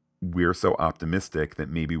we're so optimistic that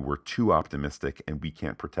maybe we're too optimistic and we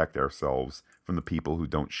can't protect ourselves from the people who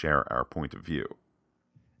don't share our point of view.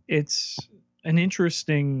 It's an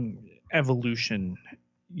interesting evolution.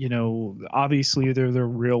 Obviously there are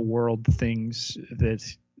real world things that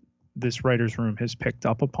this writer's room has picked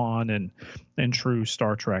up upon, and in true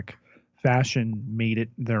Star Trek fashion made it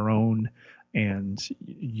their own and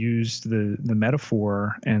used the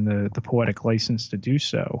metaphor and the poetic license to do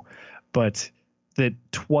so. But that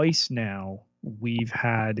twice now we've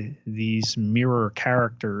had these mirror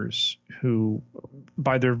characters who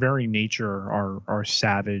by their very nature are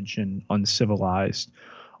savage and uncivilized,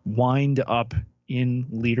 wind up in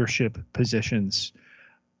leadership positions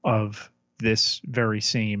of this very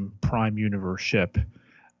same Prime Universe ship.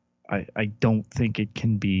 I don't think it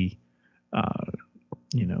can be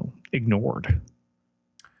ignored.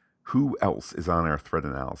 Who else is on our threat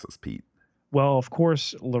analysis, Pete? Well, of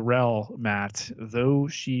course, L'Rell, Matt, though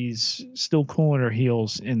she's still cooling her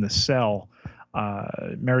heels in the cell,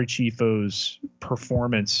 Mary Chieffo's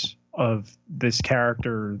performance of this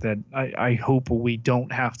character that I hope we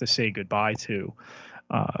don't have to say goodbye to,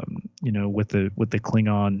 with the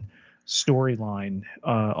Klingon storyline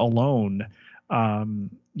alone,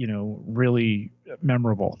 really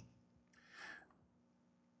memorable.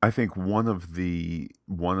 I think one of the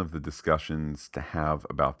discussions to have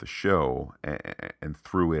about the show, and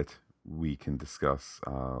through it we can discuss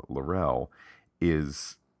L'Rell,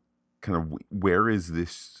 is kind of where is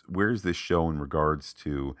this show in regards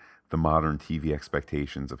to the modern TV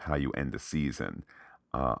expectations of how you end a season.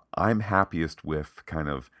 I'm happiest with kind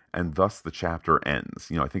of, and thus the chapter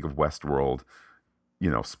ends. I think of Westworld.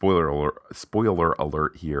 Spoiler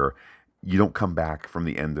alert here. You don't come back from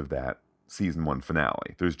the end of that season 1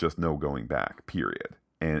 finale. There's just no going back, period.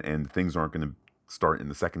 And things aren't going to start in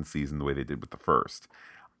the second season the way they did with the first.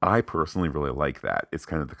 I personally really like that. It's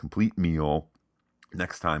kind of the complete meal.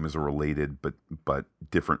 Next time is a related but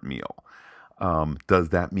different meal. Does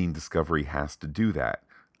that mean Discovery has to do that?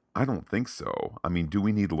 I don't think so. I mean, do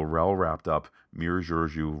we need L'Rell wrapped up, Mir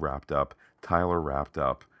Georgiou wrapped up, Tyler wrapped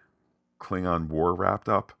up, Klingon War wrapped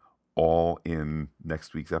up, all in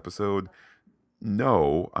next week's episode?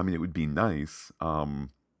 No. I mean, it would be nice. I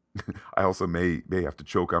also may have to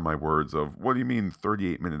choke on my words of, what do you mean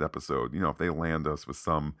 38-minute episode? If they land us with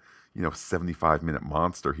some 75-minute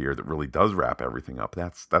monster here that really does wrap everything up,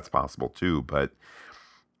 that's possible too. But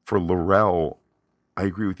for L'Rell, I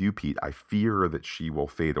agree with you, Pete. I fear that she will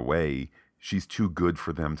fade away. She's too good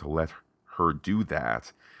for them to let her do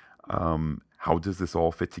that. How does this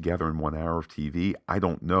all fit together in 1 hour of TV? I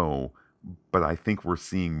don't know, but I think we're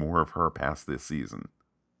seeing more of her past this season.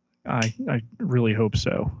 I really hope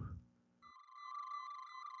so.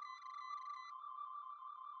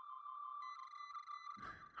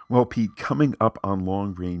 Well, Pete, coming up on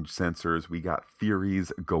Long Range Sensors, we got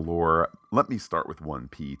theories galore. Let me start with one,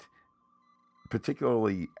 Pete.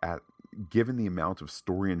 Particularly given the amount of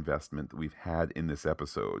story investment that we've had in this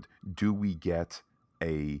episode, do we get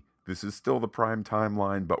this is still the Prime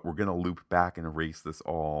timeline, but we're going to loop back and erase this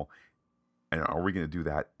all? And are we going to do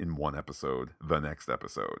that in one episode, the next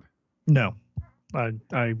episode? No,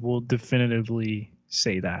 I will definitively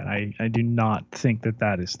say that. I do not think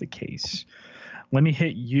that is the case. Let me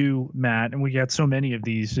hit you, Matt, and we got so many of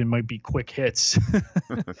these, it might be quick hits.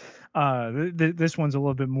 This one's a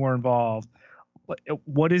little bit more involved.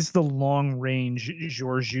 What is the long-range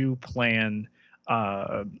Georgiou plan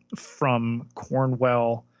from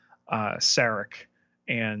Cornwell, Sarek,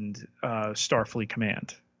 and Starfleet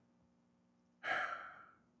Command?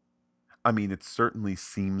 I mean, it certainly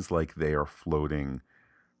seems like they are floating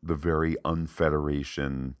the very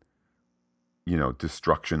unfederation,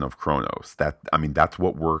 destruction of Kronos. That's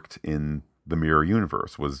what worked in the Mirror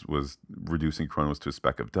Universe, was reducing Kronos to a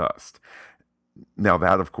speck of dust. Now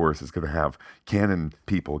that, of course, is going to have canon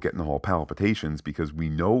people getting all palpitations, because we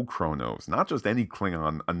know Kronos, not just any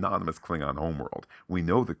anonymous Klingon homeworld. We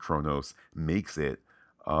know that Kronos makes it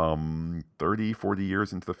 30, 40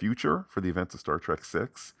 years into the future for the events of Star Trek VI.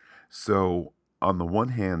 So on the one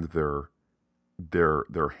hand,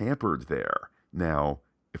 they're hampered there. Now,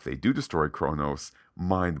 if they do destroy Kronos,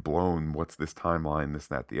 mind blown, what's this timeline, this,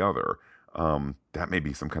 that, the other? That may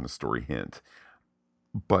be some kind of story hint.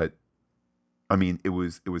 But I mean, it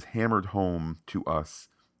was hammered home to us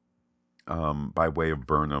by way of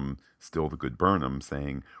Burnham, still the good Burnham,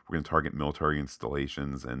 saying we're going to target military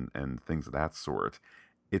installations and things of that sort.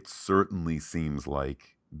 It certainly seems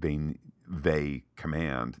like they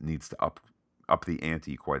command needs to up the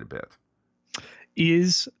ante quite a bit.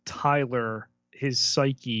 Is Tyler his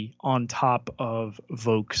psyche on top of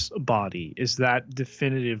Voke's body? Is that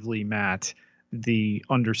definitively, Matt, the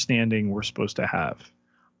understanding we're supposed to have?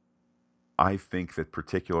 I think that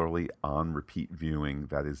particularly on repeat viewing,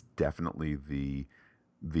 that is definitely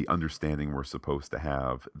the understanding we're supposed to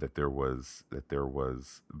have, that there was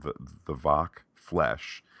the Vok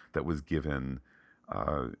flesh that was given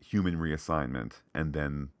human reassignment, and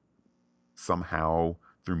then somehow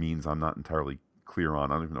through means I'm not entirely clear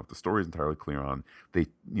on, I don't even know if the story is entirely clear on,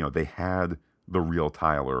 they had the real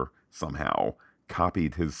Tyler somehow,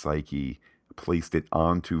 copied his psyche, placed it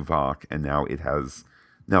onto Vok, and now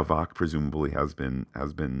Vok presumably has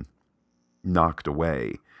been knocked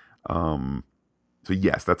away. So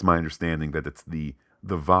yes, that's my understanding, that it's the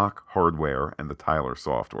Vok hardware and the Tyler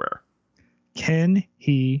software. Can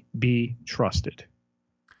he be trusted?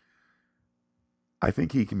 I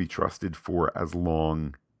think he can be trusted for as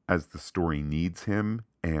long as the story needs him,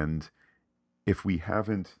 and if we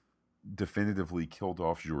haven't definitively killed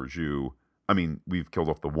off Georgiou, I mean, we've killed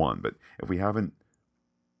off the one, but if we haven't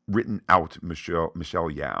written out Michelle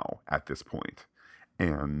Yeoh at this point,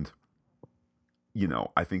 and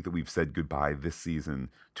I think that we've said goodbye this season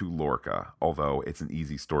to Lorca, although it's an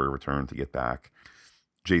easy story return to get back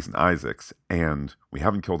Jason Isaacs, and we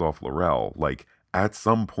haven't killed off L'Rell. Like, at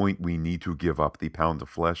some point, we need to give up the pound of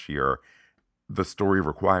flesh here. The story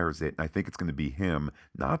requires it, and I think it's going to be him,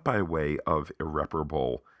 not by way of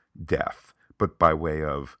irreparable death, but by way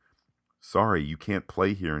of, sorry, you can't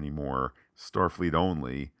play here anymore, Starfleet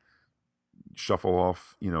only. Shuffle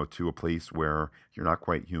off, to a place where you're not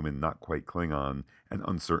quite human, not quite Klingon, an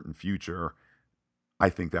uncertain future. I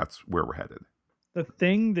think that's where we're headed. The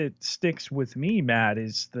thing that sticks with me, Matt,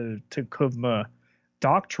 is the T'Kuvma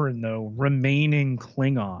doctrine, though, remaining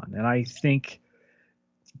Klingon. And I think,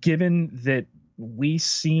 given that we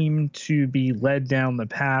seem to be led down the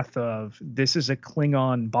path of this is a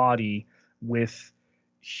Klingon body with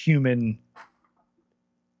human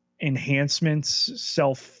enhancements,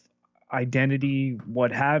 self identity,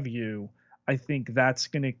 what have you, I think that's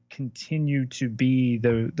going to continue to be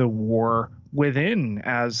the war within,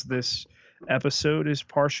 as this episode is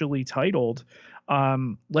partially titled.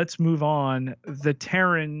 Let's move on. The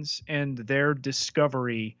Terrans and their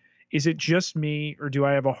discovery. Is it just me, or do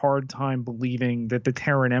I have a hard time believing that the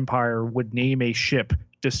Terran Empire would name a ship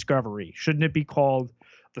Discovery? Shouldn't it be called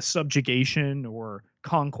the Subjugation or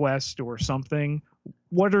Conquest or something?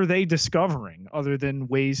 What are they discovering other than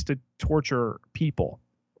ways to torture people?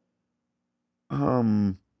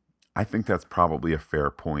 I think that's probably a fair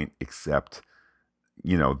point, except,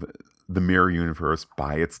 the mirror universe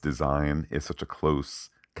by its design is such a close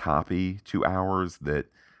copy to ours that,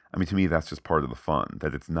 I mean, to me, that's just part of the fun,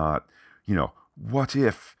 that it's not, what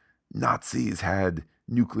if Nazis had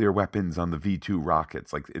nuclear weapons on the V2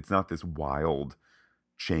 rockets? Like, it's not this wild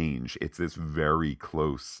change. It's this very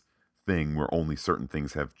close thing where only certain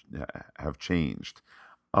things have changed.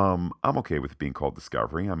 I'm okay with it being called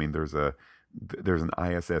Discovery. I mean, there's an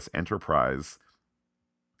ISS Enterprise.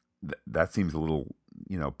 That seems a little,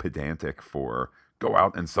 pedantic for go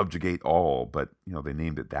out and subjugate all, but they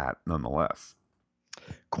named it that nonetheless.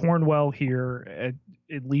 Cornwell here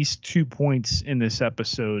at least 2 points in this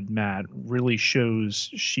episode, Matt, really shows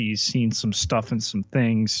she's seen some stuff and some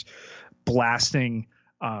things, blasting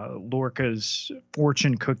Lorca's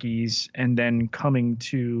fortune cookies, and then coming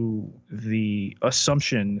to the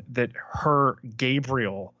assumption that her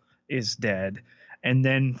Gabriel is dead, and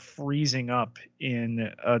then freezing up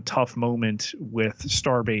in a tough moment with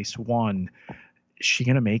Starbase One. Is she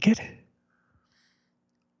gonna make it?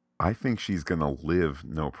 I think she's going to live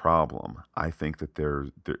no problem. I think that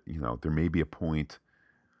there may be a point.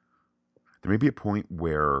 There may be a point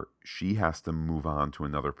where she has to move on to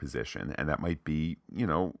another position, and that might be,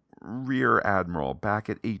 rear admiral back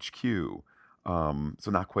at HQ.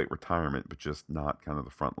 So not quite retirement, but just not kind of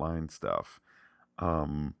the frontline stuff.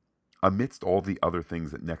 Amidst all the other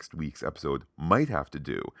things that next week's episode might have to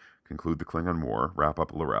do, conclude the Klingon War, wrap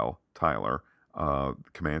up L'Rell, Tyler,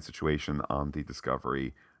 command situation on the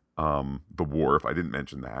Discovery, the war, if I didn't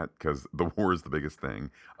mention that, because the war is the biggest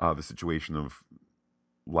thing, the situation of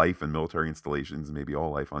life and military installations, maybe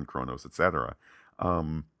all life on Kronos, etc.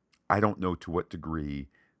 I don't know to what degree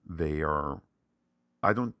they are.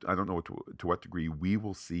 I don't know to what degree we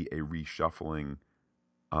will see a reshuffling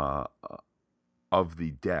of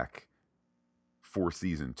the deck for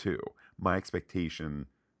season 2. My expectation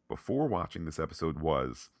before watching this episode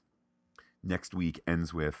was next week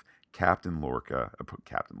ends with Captain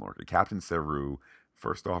Saru,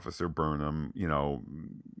 First Officer Burnham,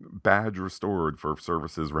 badge restored for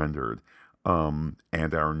services rendered, and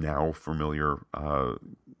our now familiar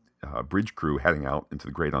bridge crew heading out into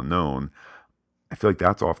the great unknown. I feel like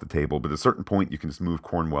that's off the table, but at a certain point, you can just move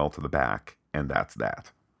Cornwell to the back, and that's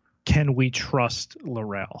that. Can we trust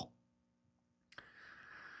L'Rell?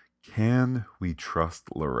 Can we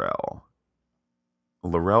trust L'Rell?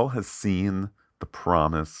 L'Rell has seen the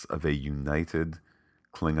promise of a united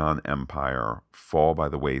Klingon empire fall by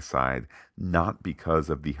the wayside, not because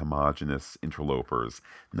of the homogenous interlopers,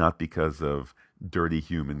 not because of dirty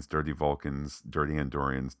humans, dirty Vulcans, dirty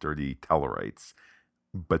Andorians, dirty Tellarites,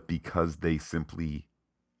 but because they simply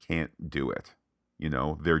can't do it.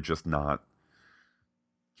 They're just not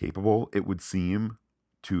capable, it would seem,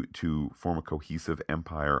 to form a cohesive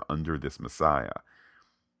empire under this Messiah.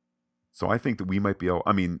 So I think that we might be able,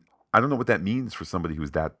 I don't know what that means for somebody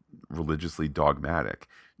who's that religiously dogmatic.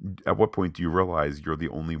 At what point do you realize you're the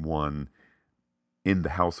only one in the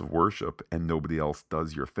house of worship and nobody else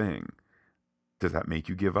does your thing? Does that make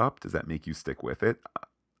you give up? Does that make you stick with it?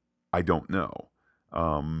 I don't know.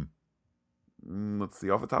 Let's see,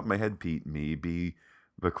 off the top of my head, Pete, maybe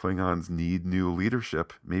the Klingons need new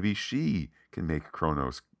leadership. Maybe she can make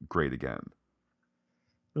Kronos great again.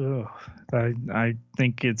 Ugh, I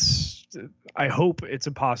think I hope it's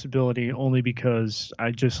a possibility, only because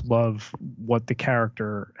I just love what the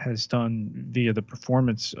character has done via the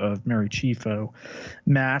performance of Mary Chieffo.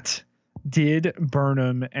 Matt, did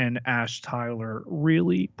Burnham and Ash Tyler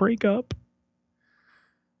really break up?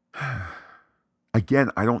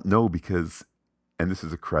 Again, I don't know, because, and this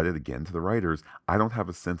is a credit again to the writers, I don't have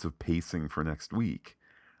a sense of pacing for next week.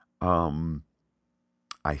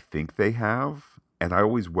 I think they have. And I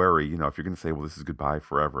always worry, if you're going to say, well, this is goodbye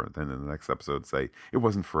forever, and then in the next episode say, it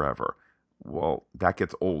wasn't forever. Well, that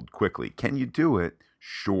gets old quickly. Can you do it?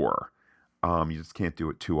 Sure. You just can't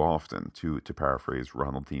do it too often, to paraphrase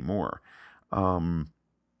Ronald D. Moore.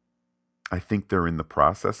 I think they're in the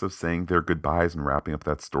process of saying their goodbyes and wrapping up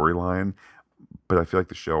that storyline, but I feel like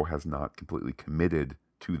the show has not completely committed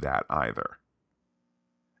to that either.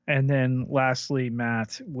 And then lastly,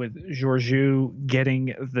 Matt, with Georgiou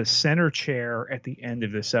getting the center chair at the end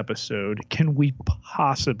of this episode, can we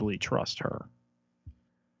possibly trust her?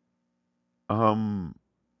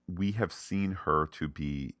 We have seen her to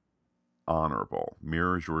be honorable.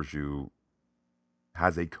 Mira Georgiou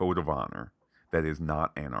has a code of honor that is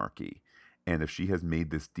not anarchy. And if she has made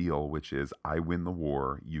this deal, which is, I win the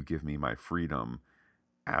war, you give me my freedom,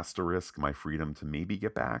 asterisk my freedom to maybe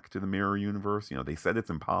get back to the mirror universe. They said it's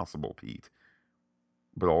impossible, Pete,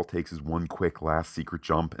 but all it takes is one quick last secret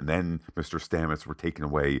jump, and then Mr. Stamets, we're taking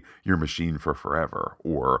away your machine for forever,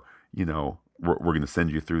 or we're going to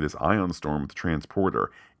send you through this ion storm with the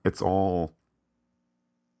transporter. It's all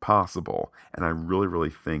possible, and I really,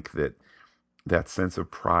 really think that sense of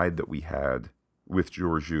pride that we had with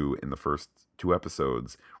Georgiou in the first 2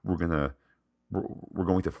 episodes, we're going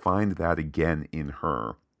to find that again in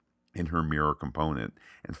her mirror component,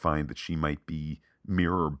 and find that she might be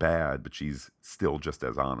mirror bad, but she's still just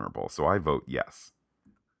as honorable. So I vote yes.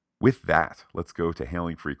 With that, let's go to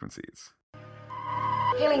hailing frequencies.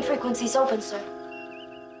 Hailing frequencies open, sir.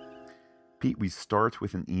 Pete, we start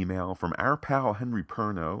with an email from our pal Henry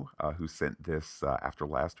Perno, who sent this after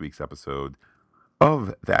last week's episode.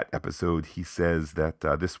 Of that episode, he says that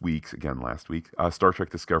last week, Star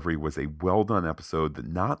Trek Discovery was a well-done episode that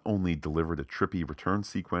not only delivered a trippy return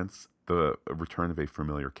sequence, the return of a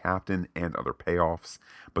familiar captain, and other payoffs,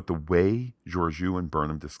 but the way Georgiou and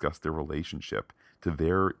Burnham discussed their relationship to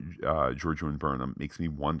their Georgiou and Burnham makes me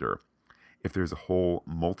wonder if there's a whole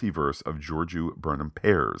multiverse of Georgiou-Burnham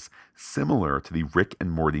pairs, similar to the Rick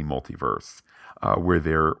and Morty multiverse, where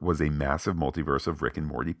there was a massive multiverse of Rick and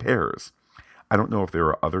Morty pairs. I don't know if there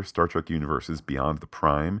are other Star Trek universes beyond the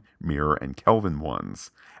Prime, Mirror, and Kelvin ones,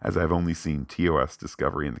 as I've only seen TOS,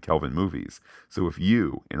 Discovery, and the Kelvin movies. So if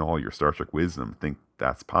you, in all your Star Trek wisdom, think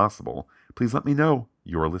that's possible, please let me know.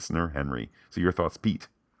 Your listener, Henry. So your thoughts, Pete?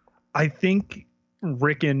 I think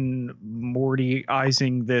Rick and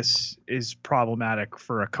Mortyizing this is problematic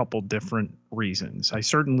for a couple different reasons. I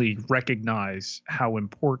certainly recognize how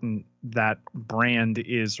important that brand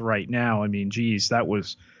is right now. Geez, that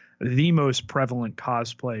was the most prevalent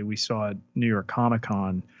cosplay we saw at New York Comic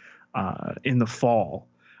Con in the fall.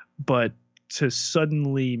 But to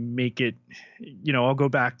suddenly make it, I'll go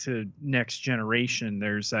back to Next Generation.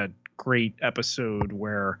 There's that great episode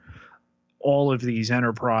where all of these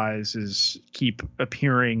enterprises keep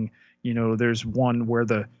appearing. There's one where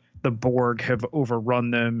the the Borg have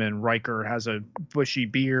overrun them, and Riker has a bushy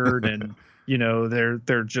beard, and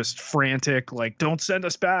they're just frantic, like, don't send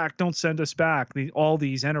us back, don't send us back. All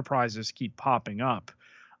these Enterprises keep popping up.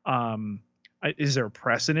 Is there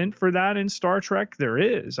precedent for that in Star Trek? There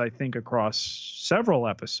is, I think, across several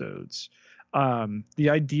episodes. The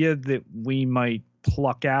idea that we might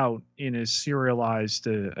pluck out in as serialized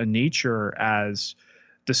a nature as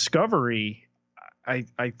Discovery, I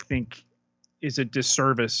think, is a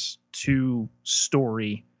disservice to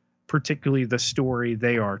story, particularly the story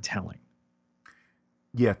they are telling.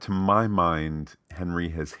 Yeah, to my mind, Henry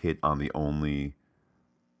has hit on the only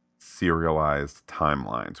serialized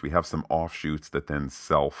timelines. We have some offshoots that then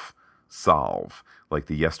self-solve, like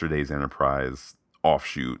the Yesterday's Enterprise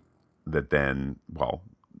offshoot that then, well,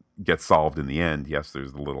 gets solved in the end. Yes,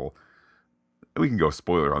 there's the little, we can go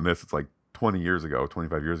spoiler on this. It's like 20 years ago,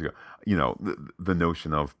 25 years ago, the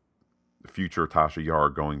notion of future Tasha Yar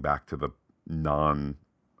going back to the non-time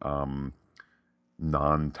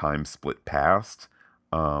split past,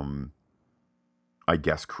 I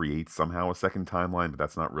guess creates somehow a second timeline, but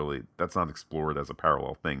that's not explored as a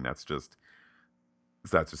parallel thing. That's just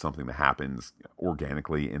something that happens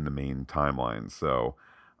organically in the main timeline. So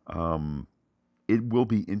it will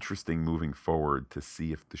be interesting moving forward to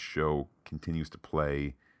see if the show continues to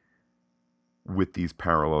play with these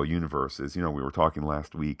parallel universes. We were talking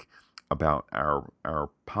last week about our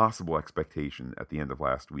possible expectation at the end of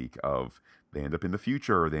last week of they end up in the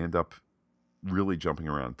future or they end up really jumping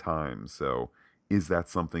around time. So is that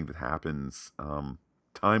something that happens?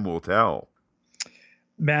 Time will tell.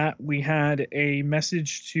 Matt, we had a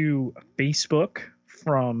message to Facebook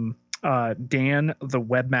from Dan, the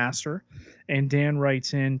webmaster, and Dan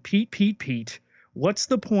writes in, Pete, what's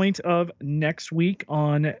the point of next week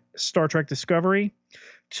on Star Trek Discovery?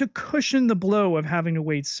 To cushion the blow of having to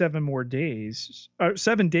wait 7 days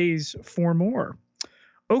for more.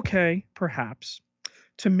 Okay, perhaps.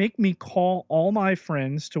 To make me call all my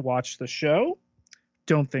friends to watch the show?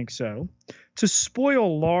 Don't think so. To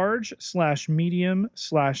spoil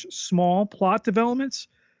large/medium/small plot developments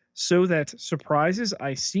so that surprises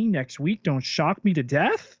I see next week don't shock me to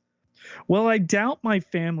death? Well, I doubt my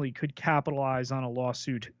family could capitalize on a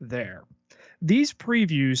lawsuit there. These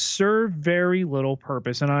previews serve very little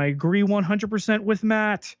purpose, and I agree 100% with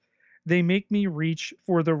Matt. They make me reach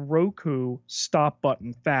for the Roku stop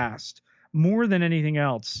button fast. More than anything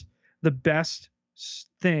else, the best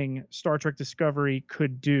thing Star Trek Discovery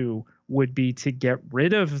could do would be to get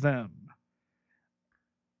rid of them.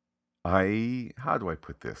 How do I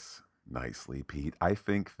put this nicely, Pete? I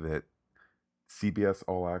think that CBS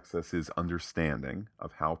All Access is understanding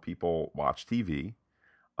of how people watch TV,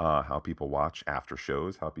 how people watch after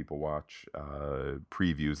shows, how people watch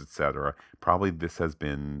previews, etc. Probably this has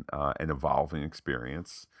been an evolving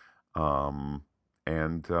experience.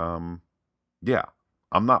 Yeah,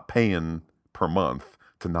 I'm not paying per month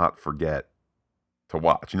to not forget to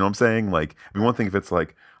watch. You know what I'm saying? Like, I mean, one thing if it's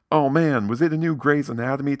like, oh man, was it a new Grey's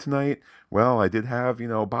Anatomy tonight? Well, I did have,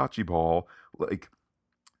 Bocce Ball. Like,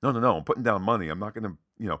 no, I'm putting down money. I'm not going to,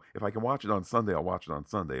 if I can watch it on Sunday, I'll watch it on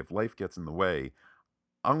Sunday. If life gets in the way,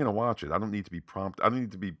 I'm going to watch it. I don't need to be prompted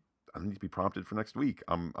for next week.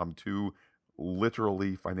 I'm too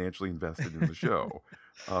literally financially invested in the show.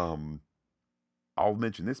 I'll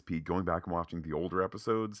mention this, Pete, going back and watching the older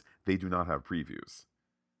episodes, they do not have previews.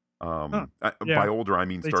 Yeah. By older, I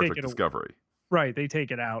mean They Star take Trek it Discovery. Right, they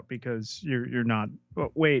take it out because you're not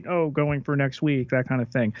going for next week, that kind of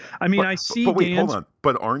thing. I mean, I see But wait, Dan's, hold on.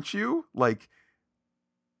 But aren't you? Like,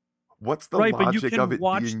 what's the right, but you logic can of it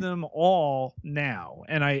watch being... them all now,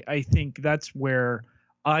 and I think that's where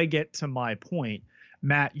I get to my point.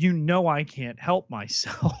 Matt, I can't help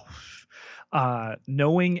myself.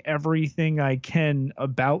 Knowing everything I can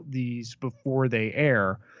about these before they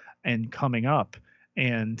air and coming up,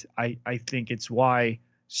 and I think it's why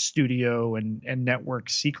studio and network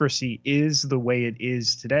secrecy is the way it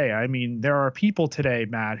is today. I mean, there are people today,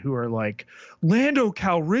 Matt, who are like, Lando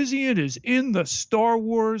Calrissian is in the Star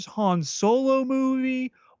Wars Han Solo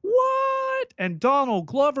movie. What? And Donald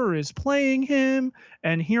Glover is playing him.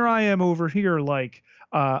 And here I am over here like,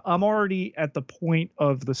 I'm already at the point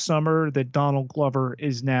of the summer that Donald Glover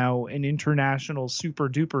is now an international super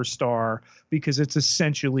duper star because it's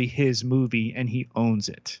essentially his movie and he owns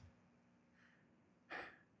it.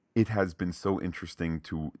 It has been so interesting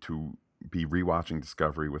to be rewatching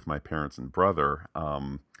Discovery with my parents and brother.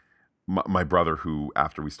 My brother, who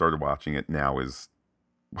after we started watching it, now is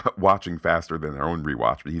watching faster than our own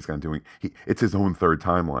rewatch, but he's kind of doing it's his own third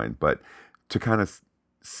timeline. But to kind of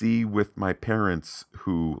see with my parents,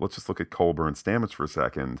 who, let's just look at Culber and Stamets for a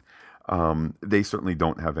second. They certainly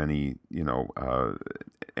don't have any,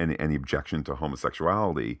 any objection to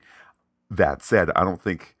homosexuality. That said, I don't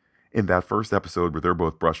think in that first episode where they're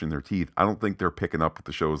both brushing their teeth, I don't think they're picking up what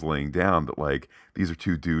the show is laying down that like these are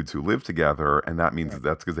two dudes who live together, and that means Right.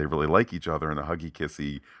 that's because they really like each other in a huggy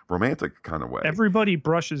kissy romantic kind of way. Everybody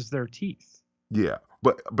brushes their teeth. Yeah,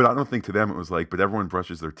 but I don't think to them it was like, but everyone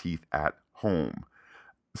brushes their teeth at home.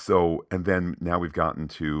 So, and then now we've gotten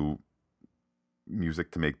to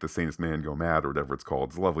music to make the sanest man go mad or whatever it's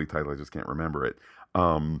called. It's a lovely title. I just can't remember it.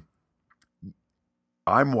 Um,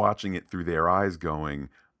 I'm watching it through their eyes going,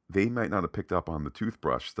 they might not have picked up on the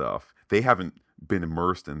toothbrush stuff. They haven't been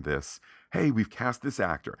immersed in this. Hey, we've cast this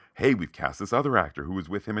actor. Hey, we've cast this other actor who was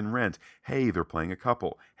with him in Rent. Hey, they're playing a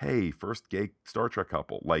couple. Hey, first gay Star Trek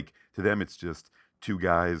couple. Like, to them, it's just two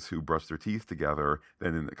guys who brush their teeth together.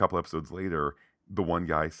 Then in a couple episodes later, the one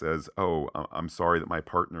guy says, "Oh, I'm sorry that my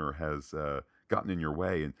partner has gotten in your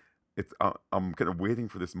way." And I'm kind of waiting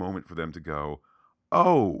for this moment for them to go,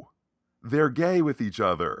 "Oh, they're gay with each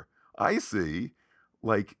other. I see."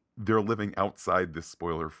 Like they're living outside this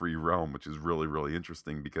spoiler-free realm, which is really, really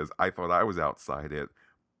interesting because I thought I was outside it,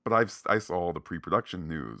 but I saw all the pre-production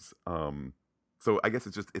news. So I guess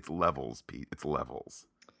it's levels, Pete. It's levels.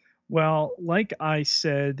 Well, like I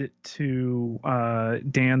said to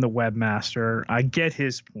Dan, the webmaster, I get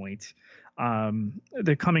his point.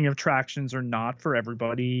 The coming of attractions are not for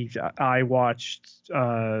everybody. I watched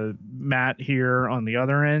Matt here on the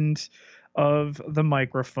other end of the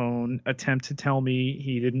microphone attempt to tell me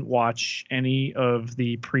he didn't watch any of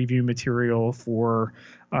the preview material for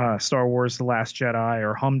Star Wars: The Last Jedi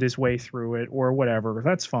or hummed his way through it or whatever.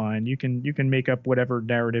 That's fine. You can make up whatever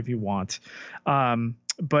narrative you want.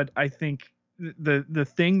 But I think the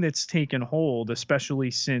thing that's taken hold,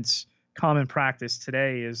 especially since common practice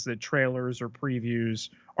today, is that trailers or previews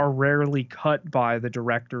are rarely cut by the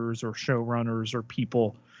directors or showrunners or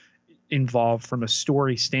people involved from a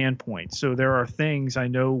story standpoint. So there are things I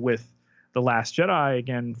know with The Last Jedi,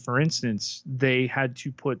 again, for instance, they had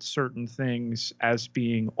to put certain things as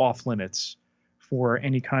being off limits for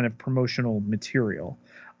any kind of promotional material.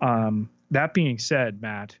 That being said,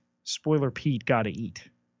 Matt, spoiler Pete got to eat.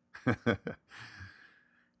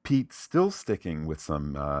 Pete, still sticking with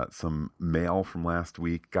some mail from last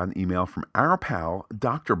week. Got an email from our pal,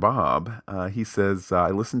 Dr. Bob. He says, I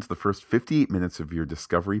listened to the first 58 minutes of your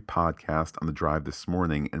Discovery podcast on the drive this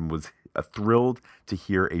morning and was thrilled to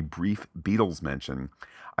hear a brief Beatles mention.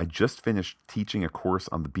 I just finished teaching a course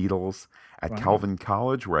on the Beatles at Wow. Calvin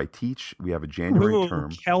College, where I teach. We have a January Ooh, term.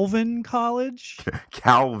 Kelvin College?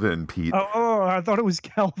 Calvin, Pete. Oh, I thought it was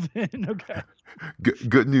Kelvin. Okay.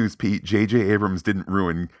 Good news, Pete. J.J. Abrams didn't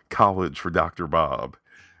ruin college for Dr. Bob.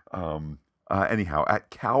 Anyhow, at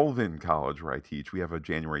Calvin College, where I teach, we have a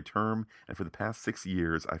January term, and for the past 6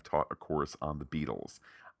 years, I've taught a course on the Beatles.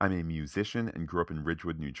 I'm a musician and grew up in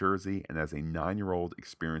Ridgewood, New Jersey, and as a 9-year-old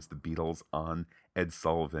experienced the Beatles on Ed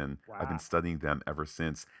Sullivan. I've been Wow. studying them ever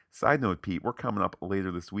since. Side note, Pete, we're coming up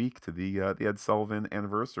later this week to the Ed Sullivan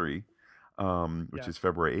anniversary, which Yeah. is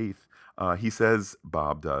February 8th. He says,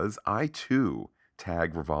 Bob does, I too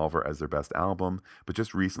tag Revolver as their best album, but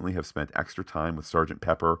just recently have spent extra time with Sgt.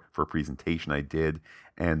 Pepper for a presentation I did,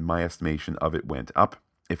 and my estimation of it went up,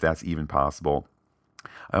 if that's even possible.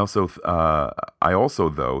 I also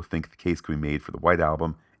though think the case could be made for the White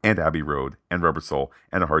Album and Abbey Road and Rubber Soul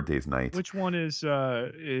and A Hard Day's Night. Which one is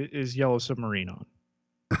Yellow Submarine on?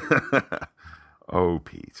 Oh,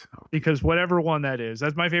 Pete. Because whatever one that is,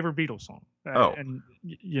 that's my favorite Beatles song. Oh. And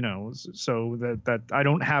so that I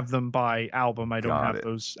don't have them by album. I don't Got have it.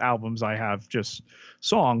 those albums. I have just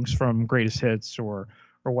songs from greatest hits or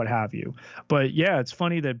what have you. But yeah, it's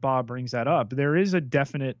funny that Bob brings that up. There is a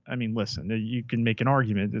definite, I mean, listen, you can make an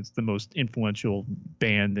argument it's the most influential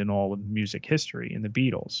band in all of music history in the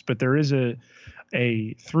Beatles, but there is a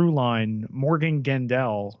through line. Morgan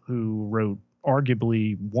Gendel, who wrote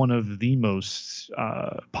arguably one of the most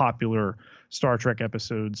popular Star Trek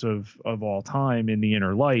episodes of all time in The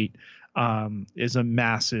Inner Light, is a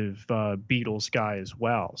massive Beatles guy as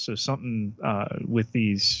well. So something with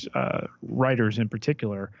these writers in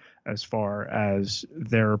particular as far as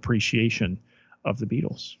their appreciation of the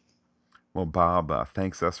Beatles. Well, Bob,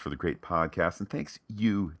 thanks us for the great podcast, and thanks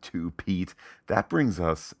you too, Pete. That brings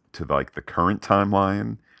us to the current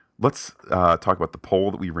timeline. Let's talk about the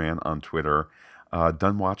poll that we ran on Twitter.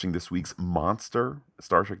 Done watching this week's Monster,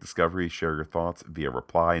 Star Trek Discovery. Share your thoughts via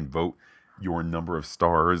reply and vote your number of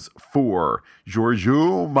stars. 4,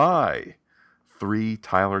 Giorgio Mai. 3,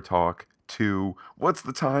 Tyler Talk. 2, what's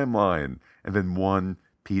the timeline? And then 1,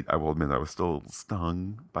 Pete, I will admit I was still a little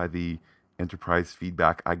stung by the Enterprise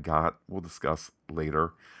feedback I got. We'll discuss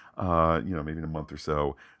later. maybe in a month or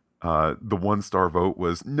so. The 1-star vote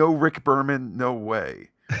was no Rick Berman, no way.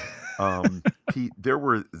 Pete, there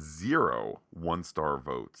were 0 1-star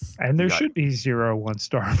votes. And We there got should be 0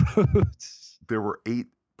 1-star votes. There were 8%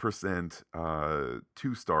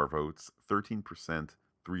 2-star votes, 13%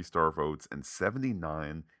 3-star votes, and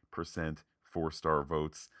 79% 4-star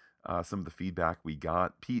votes. Some of the feedback we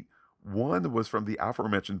got, Pete, one was from the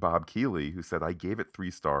aforementioned Bob Keeley, who said, I gave it 3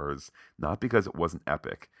 stars, not because it wasn't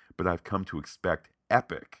epic, but I've come to expect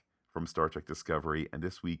epic from Star Trek Discovery, and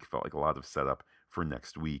this week felt like a lot of setup for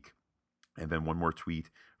next week. And then one more tweet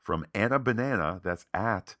from Anna Banana, that's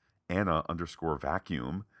at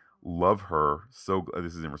Anna_vacuum. Love her.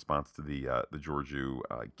 This is in response to the Georgiou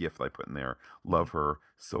GIF I put in there. Love her.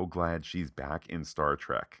 So glad she's back in Star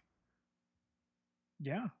Trek.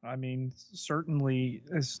 Yeah, I mean, certainly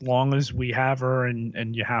as long as we have her,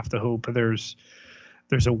 and you have to hope there's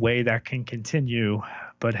a way that can continue.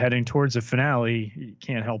 But heading towards a finale, you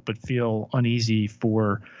can't help but feel uneasy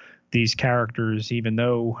for these characters, even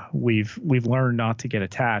though we've learned not to get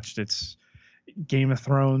attached. It's Game of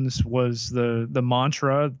Thrones was the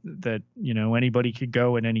mantra that anybody could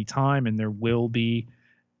go at any time, and there will be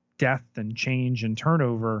death and change and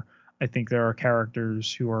turnover. I think there are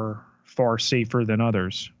characters who are far safer than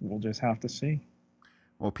others. We'll just have to see.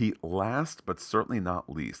 Well, Pete, last but certainly not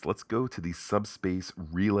least, let's go to the subspace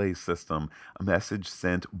relay system, a message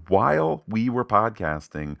sent while we were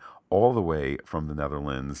podcasting all the way from the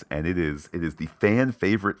Netherlands, and it is the fan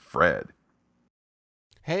favorite Fred.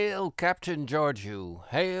 Hail Captain Georgiou,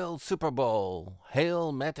 hail Super Bowl,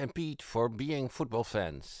 hail Matt and Pete for being football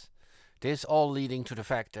fans. This all leading to the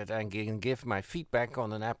fact that I can give my feedback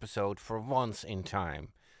on an episode for once in time,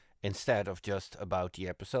 instead of just about the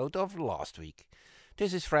episode of last week.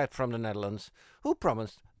 This is Fred from the Netherlands, who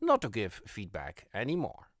promised not to give feedback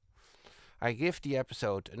anymore. I give the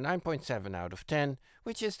episode a 9.7 out of 10,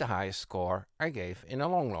 which is the highest score I gave in a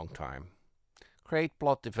long time. Great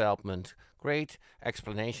plot development, great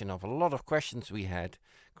explanation of a lot of questions we had,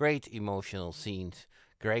 great emotional scenes,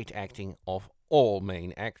 great acting of all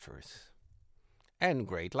main actors. And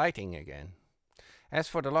great lighting again. As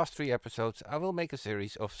for the last 3 episodes, I will make a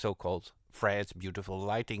series of so-called Fred's Beautiful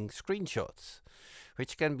Lighting screenshots,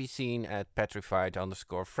 which can be seen at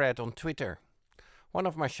petrified_Fred on Twitter. One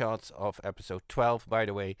of my shots of episode 12, by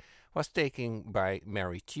the way, was taken by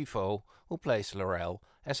Mary Chifo, who plays Laurel,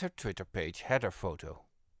 as her Twitter page header photo,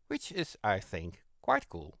 which is, I think, quite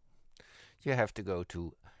cool. You have to go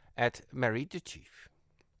to @MaryTheChief.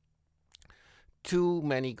 Too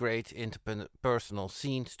many great interpersonal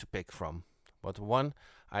scenes to pick from, but one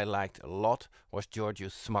I liked a lot was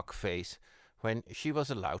Georgiou's smug face when she was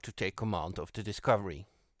allowed to take command of the Discovery.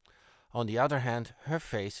 On the other hand, her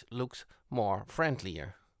face looks more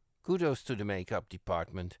friendlier. Kudos to the makeup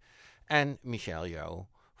department and Michelle Yeoh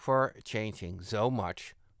for changing so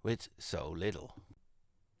much with so little.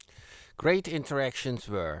 Great interactions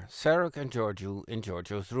were Sarek and Georgiou in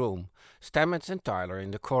Georgiou's room, Stamets and Tyler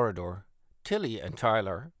in the corridor, Tilly and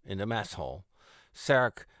Tyler in the mess hall,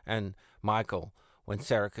 Sarek and Michael when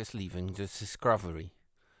Sarek is leaving the Discovery,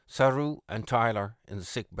 Saru and Tyler in the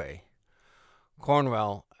sick bay,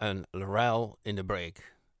 Cornwell and Laurel in the break,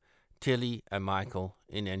 Tilly and Michael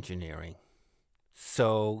in engineering.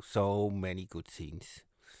 So many good scenes.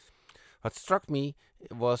 What struck me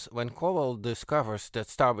was when Cornwell discovers that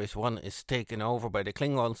Starbase 1 is taken over by the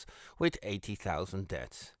Klingons with 80,000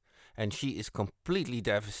 deaths, and she is completely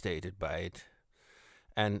devastated by it.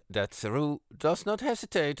 And that Saru does not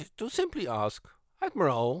hesitate to simply ask,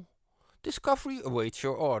 Admiral, Discovery awaits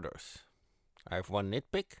your orders. I have one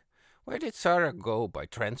nitpick. Where did Sarah go by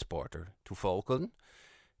transporter to Vulcan?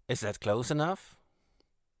 Is that close enough?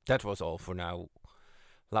 That was all for now.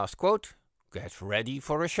 Last quote, get ready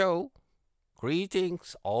for a show.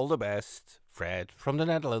 Greetings, all the best. Fred from the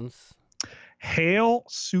Netherlands. Hail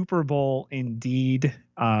Super Bowl indeed,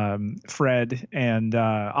 Fred. And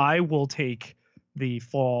I will take the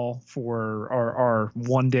fall for our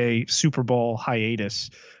one-day Super Bowl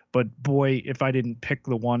hiatus. But boy, if I didn't pick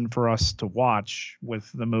the one for us to watch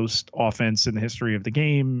with the most offense in the history of the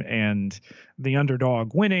game and the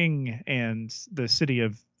underdog winning and the city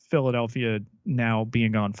of Philadelphia now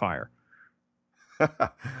being on fire.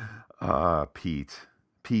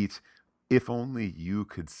 Pete, if only you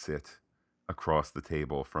could sit across the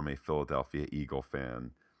table from a Philadelphia Eagle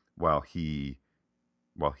fan while he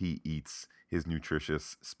eats his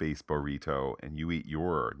nutritious space burrito and you eat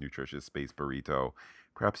your nutritious space burrito.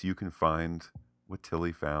 Perhaps you can find what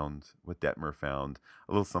Tilly found, what Detmer found,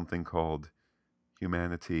 a little something called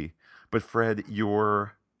humanity. But Fred,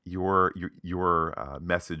 your your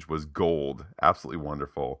message was gold, absolutely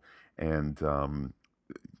wonderful, and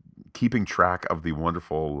keeping track of the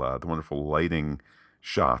wonderful lighting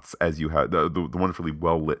shots as you have the wonderfully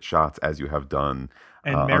well lit shots as you have done.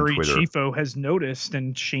 And Mary on Twitter. Chifo has noticed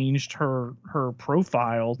and changed her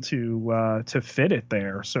profile to fit it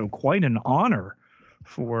there. So quite an honor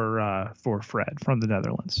for Fred from the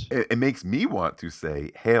Netherlands. It makes me want to say,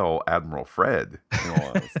 "Hail, Admiral Fred!" In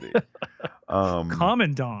all honesty,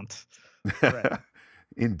 Commandant Fred.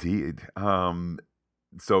 Indeed.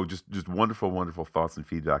 So just wonderful thoughts and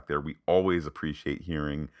feedback there. We always appreciate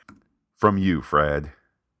hearing from you, Fred.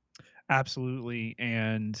 Absolutely.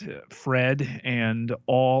 And Fred and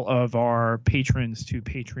all of our patrons to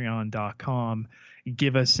patreon.com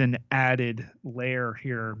give us an added layer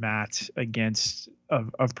here, Matt, against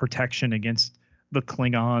of protection against the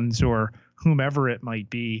Klingons or whomever it might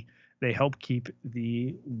be. They help keep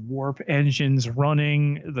the warp engines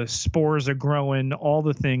running, the spores are growing, all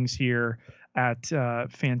the things here at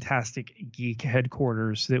Fantastic Geek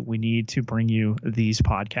headquarters that we need to bring you these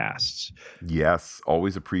podcasts. Yes,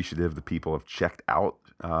 always appreciative the people have checked out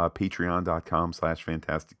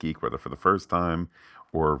patreon.com/Fantastic Geek, whether for the first time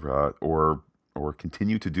or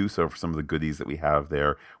continue to do so for some of the goodies that we have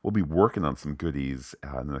there. We'll be working on some goodies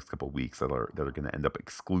in the next couple of weeks that are going to end up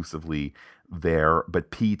exclusively there.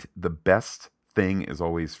 But Pete, the best thing is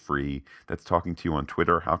always free. That's talking to you on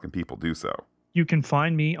Twitter. How can people do so? You can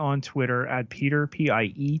find me on Twitter at Peter,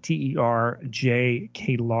 Pieter, J,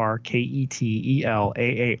 Ketelaar, Ketelaar,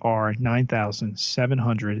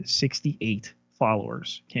 9,768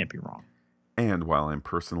 followers. Can't be wrong. And while I'm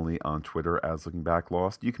personally on Twitter as Looking Back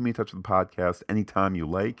Lost, you can be in touch with the podcast anytime you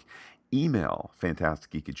like. Email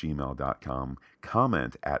fantasticgeek@gmail.com,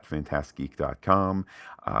 comment at fantasticgeek.com.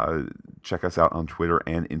 Check us out on Twitter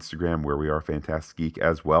and Instagram where we are Fantastic Geek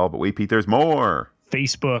as well. But wait, Pete, there's more.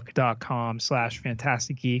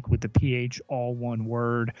 Facebook.com/Fantastic Geek with the PH all one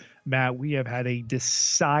word. Matt, we have had a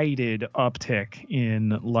decided uptick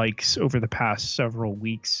in likes over the past several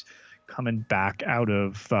weeks, coming back out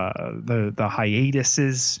of the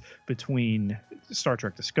hiatuses between Star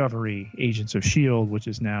Trek Discovery, Agents of S.H.I.E.L.D., which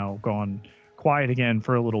has now gone quiet again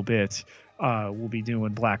for a little bit. We'll be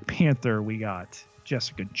doing Black Panther. We got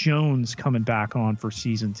Jessica Jones coming back on for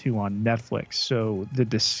season 2 on Netflix. So the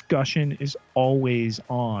discussion is always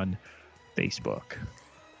on Facebook.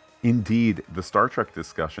 Indeed, the Star Trek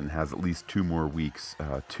discussion has at least 2 more weeks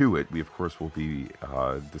to it. We, of course, will be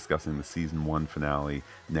discussing the season 1 finale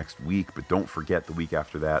next week, but don't forget the week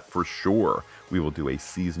after that, for sure, we will do a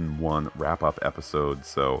season 1 wrap-up episode.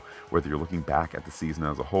 So whether you're looking back at the season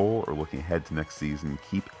as a whole or looking ahead to next season,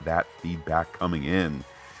 keep that feedback coming in.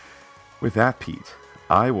 With that, Pete,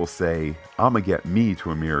 I will say, I'm going to get me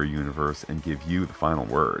to a mirror universe and give you the final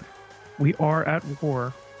word. We are at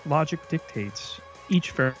war. Logic dictates.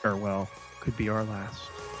 Each farewell could be our last.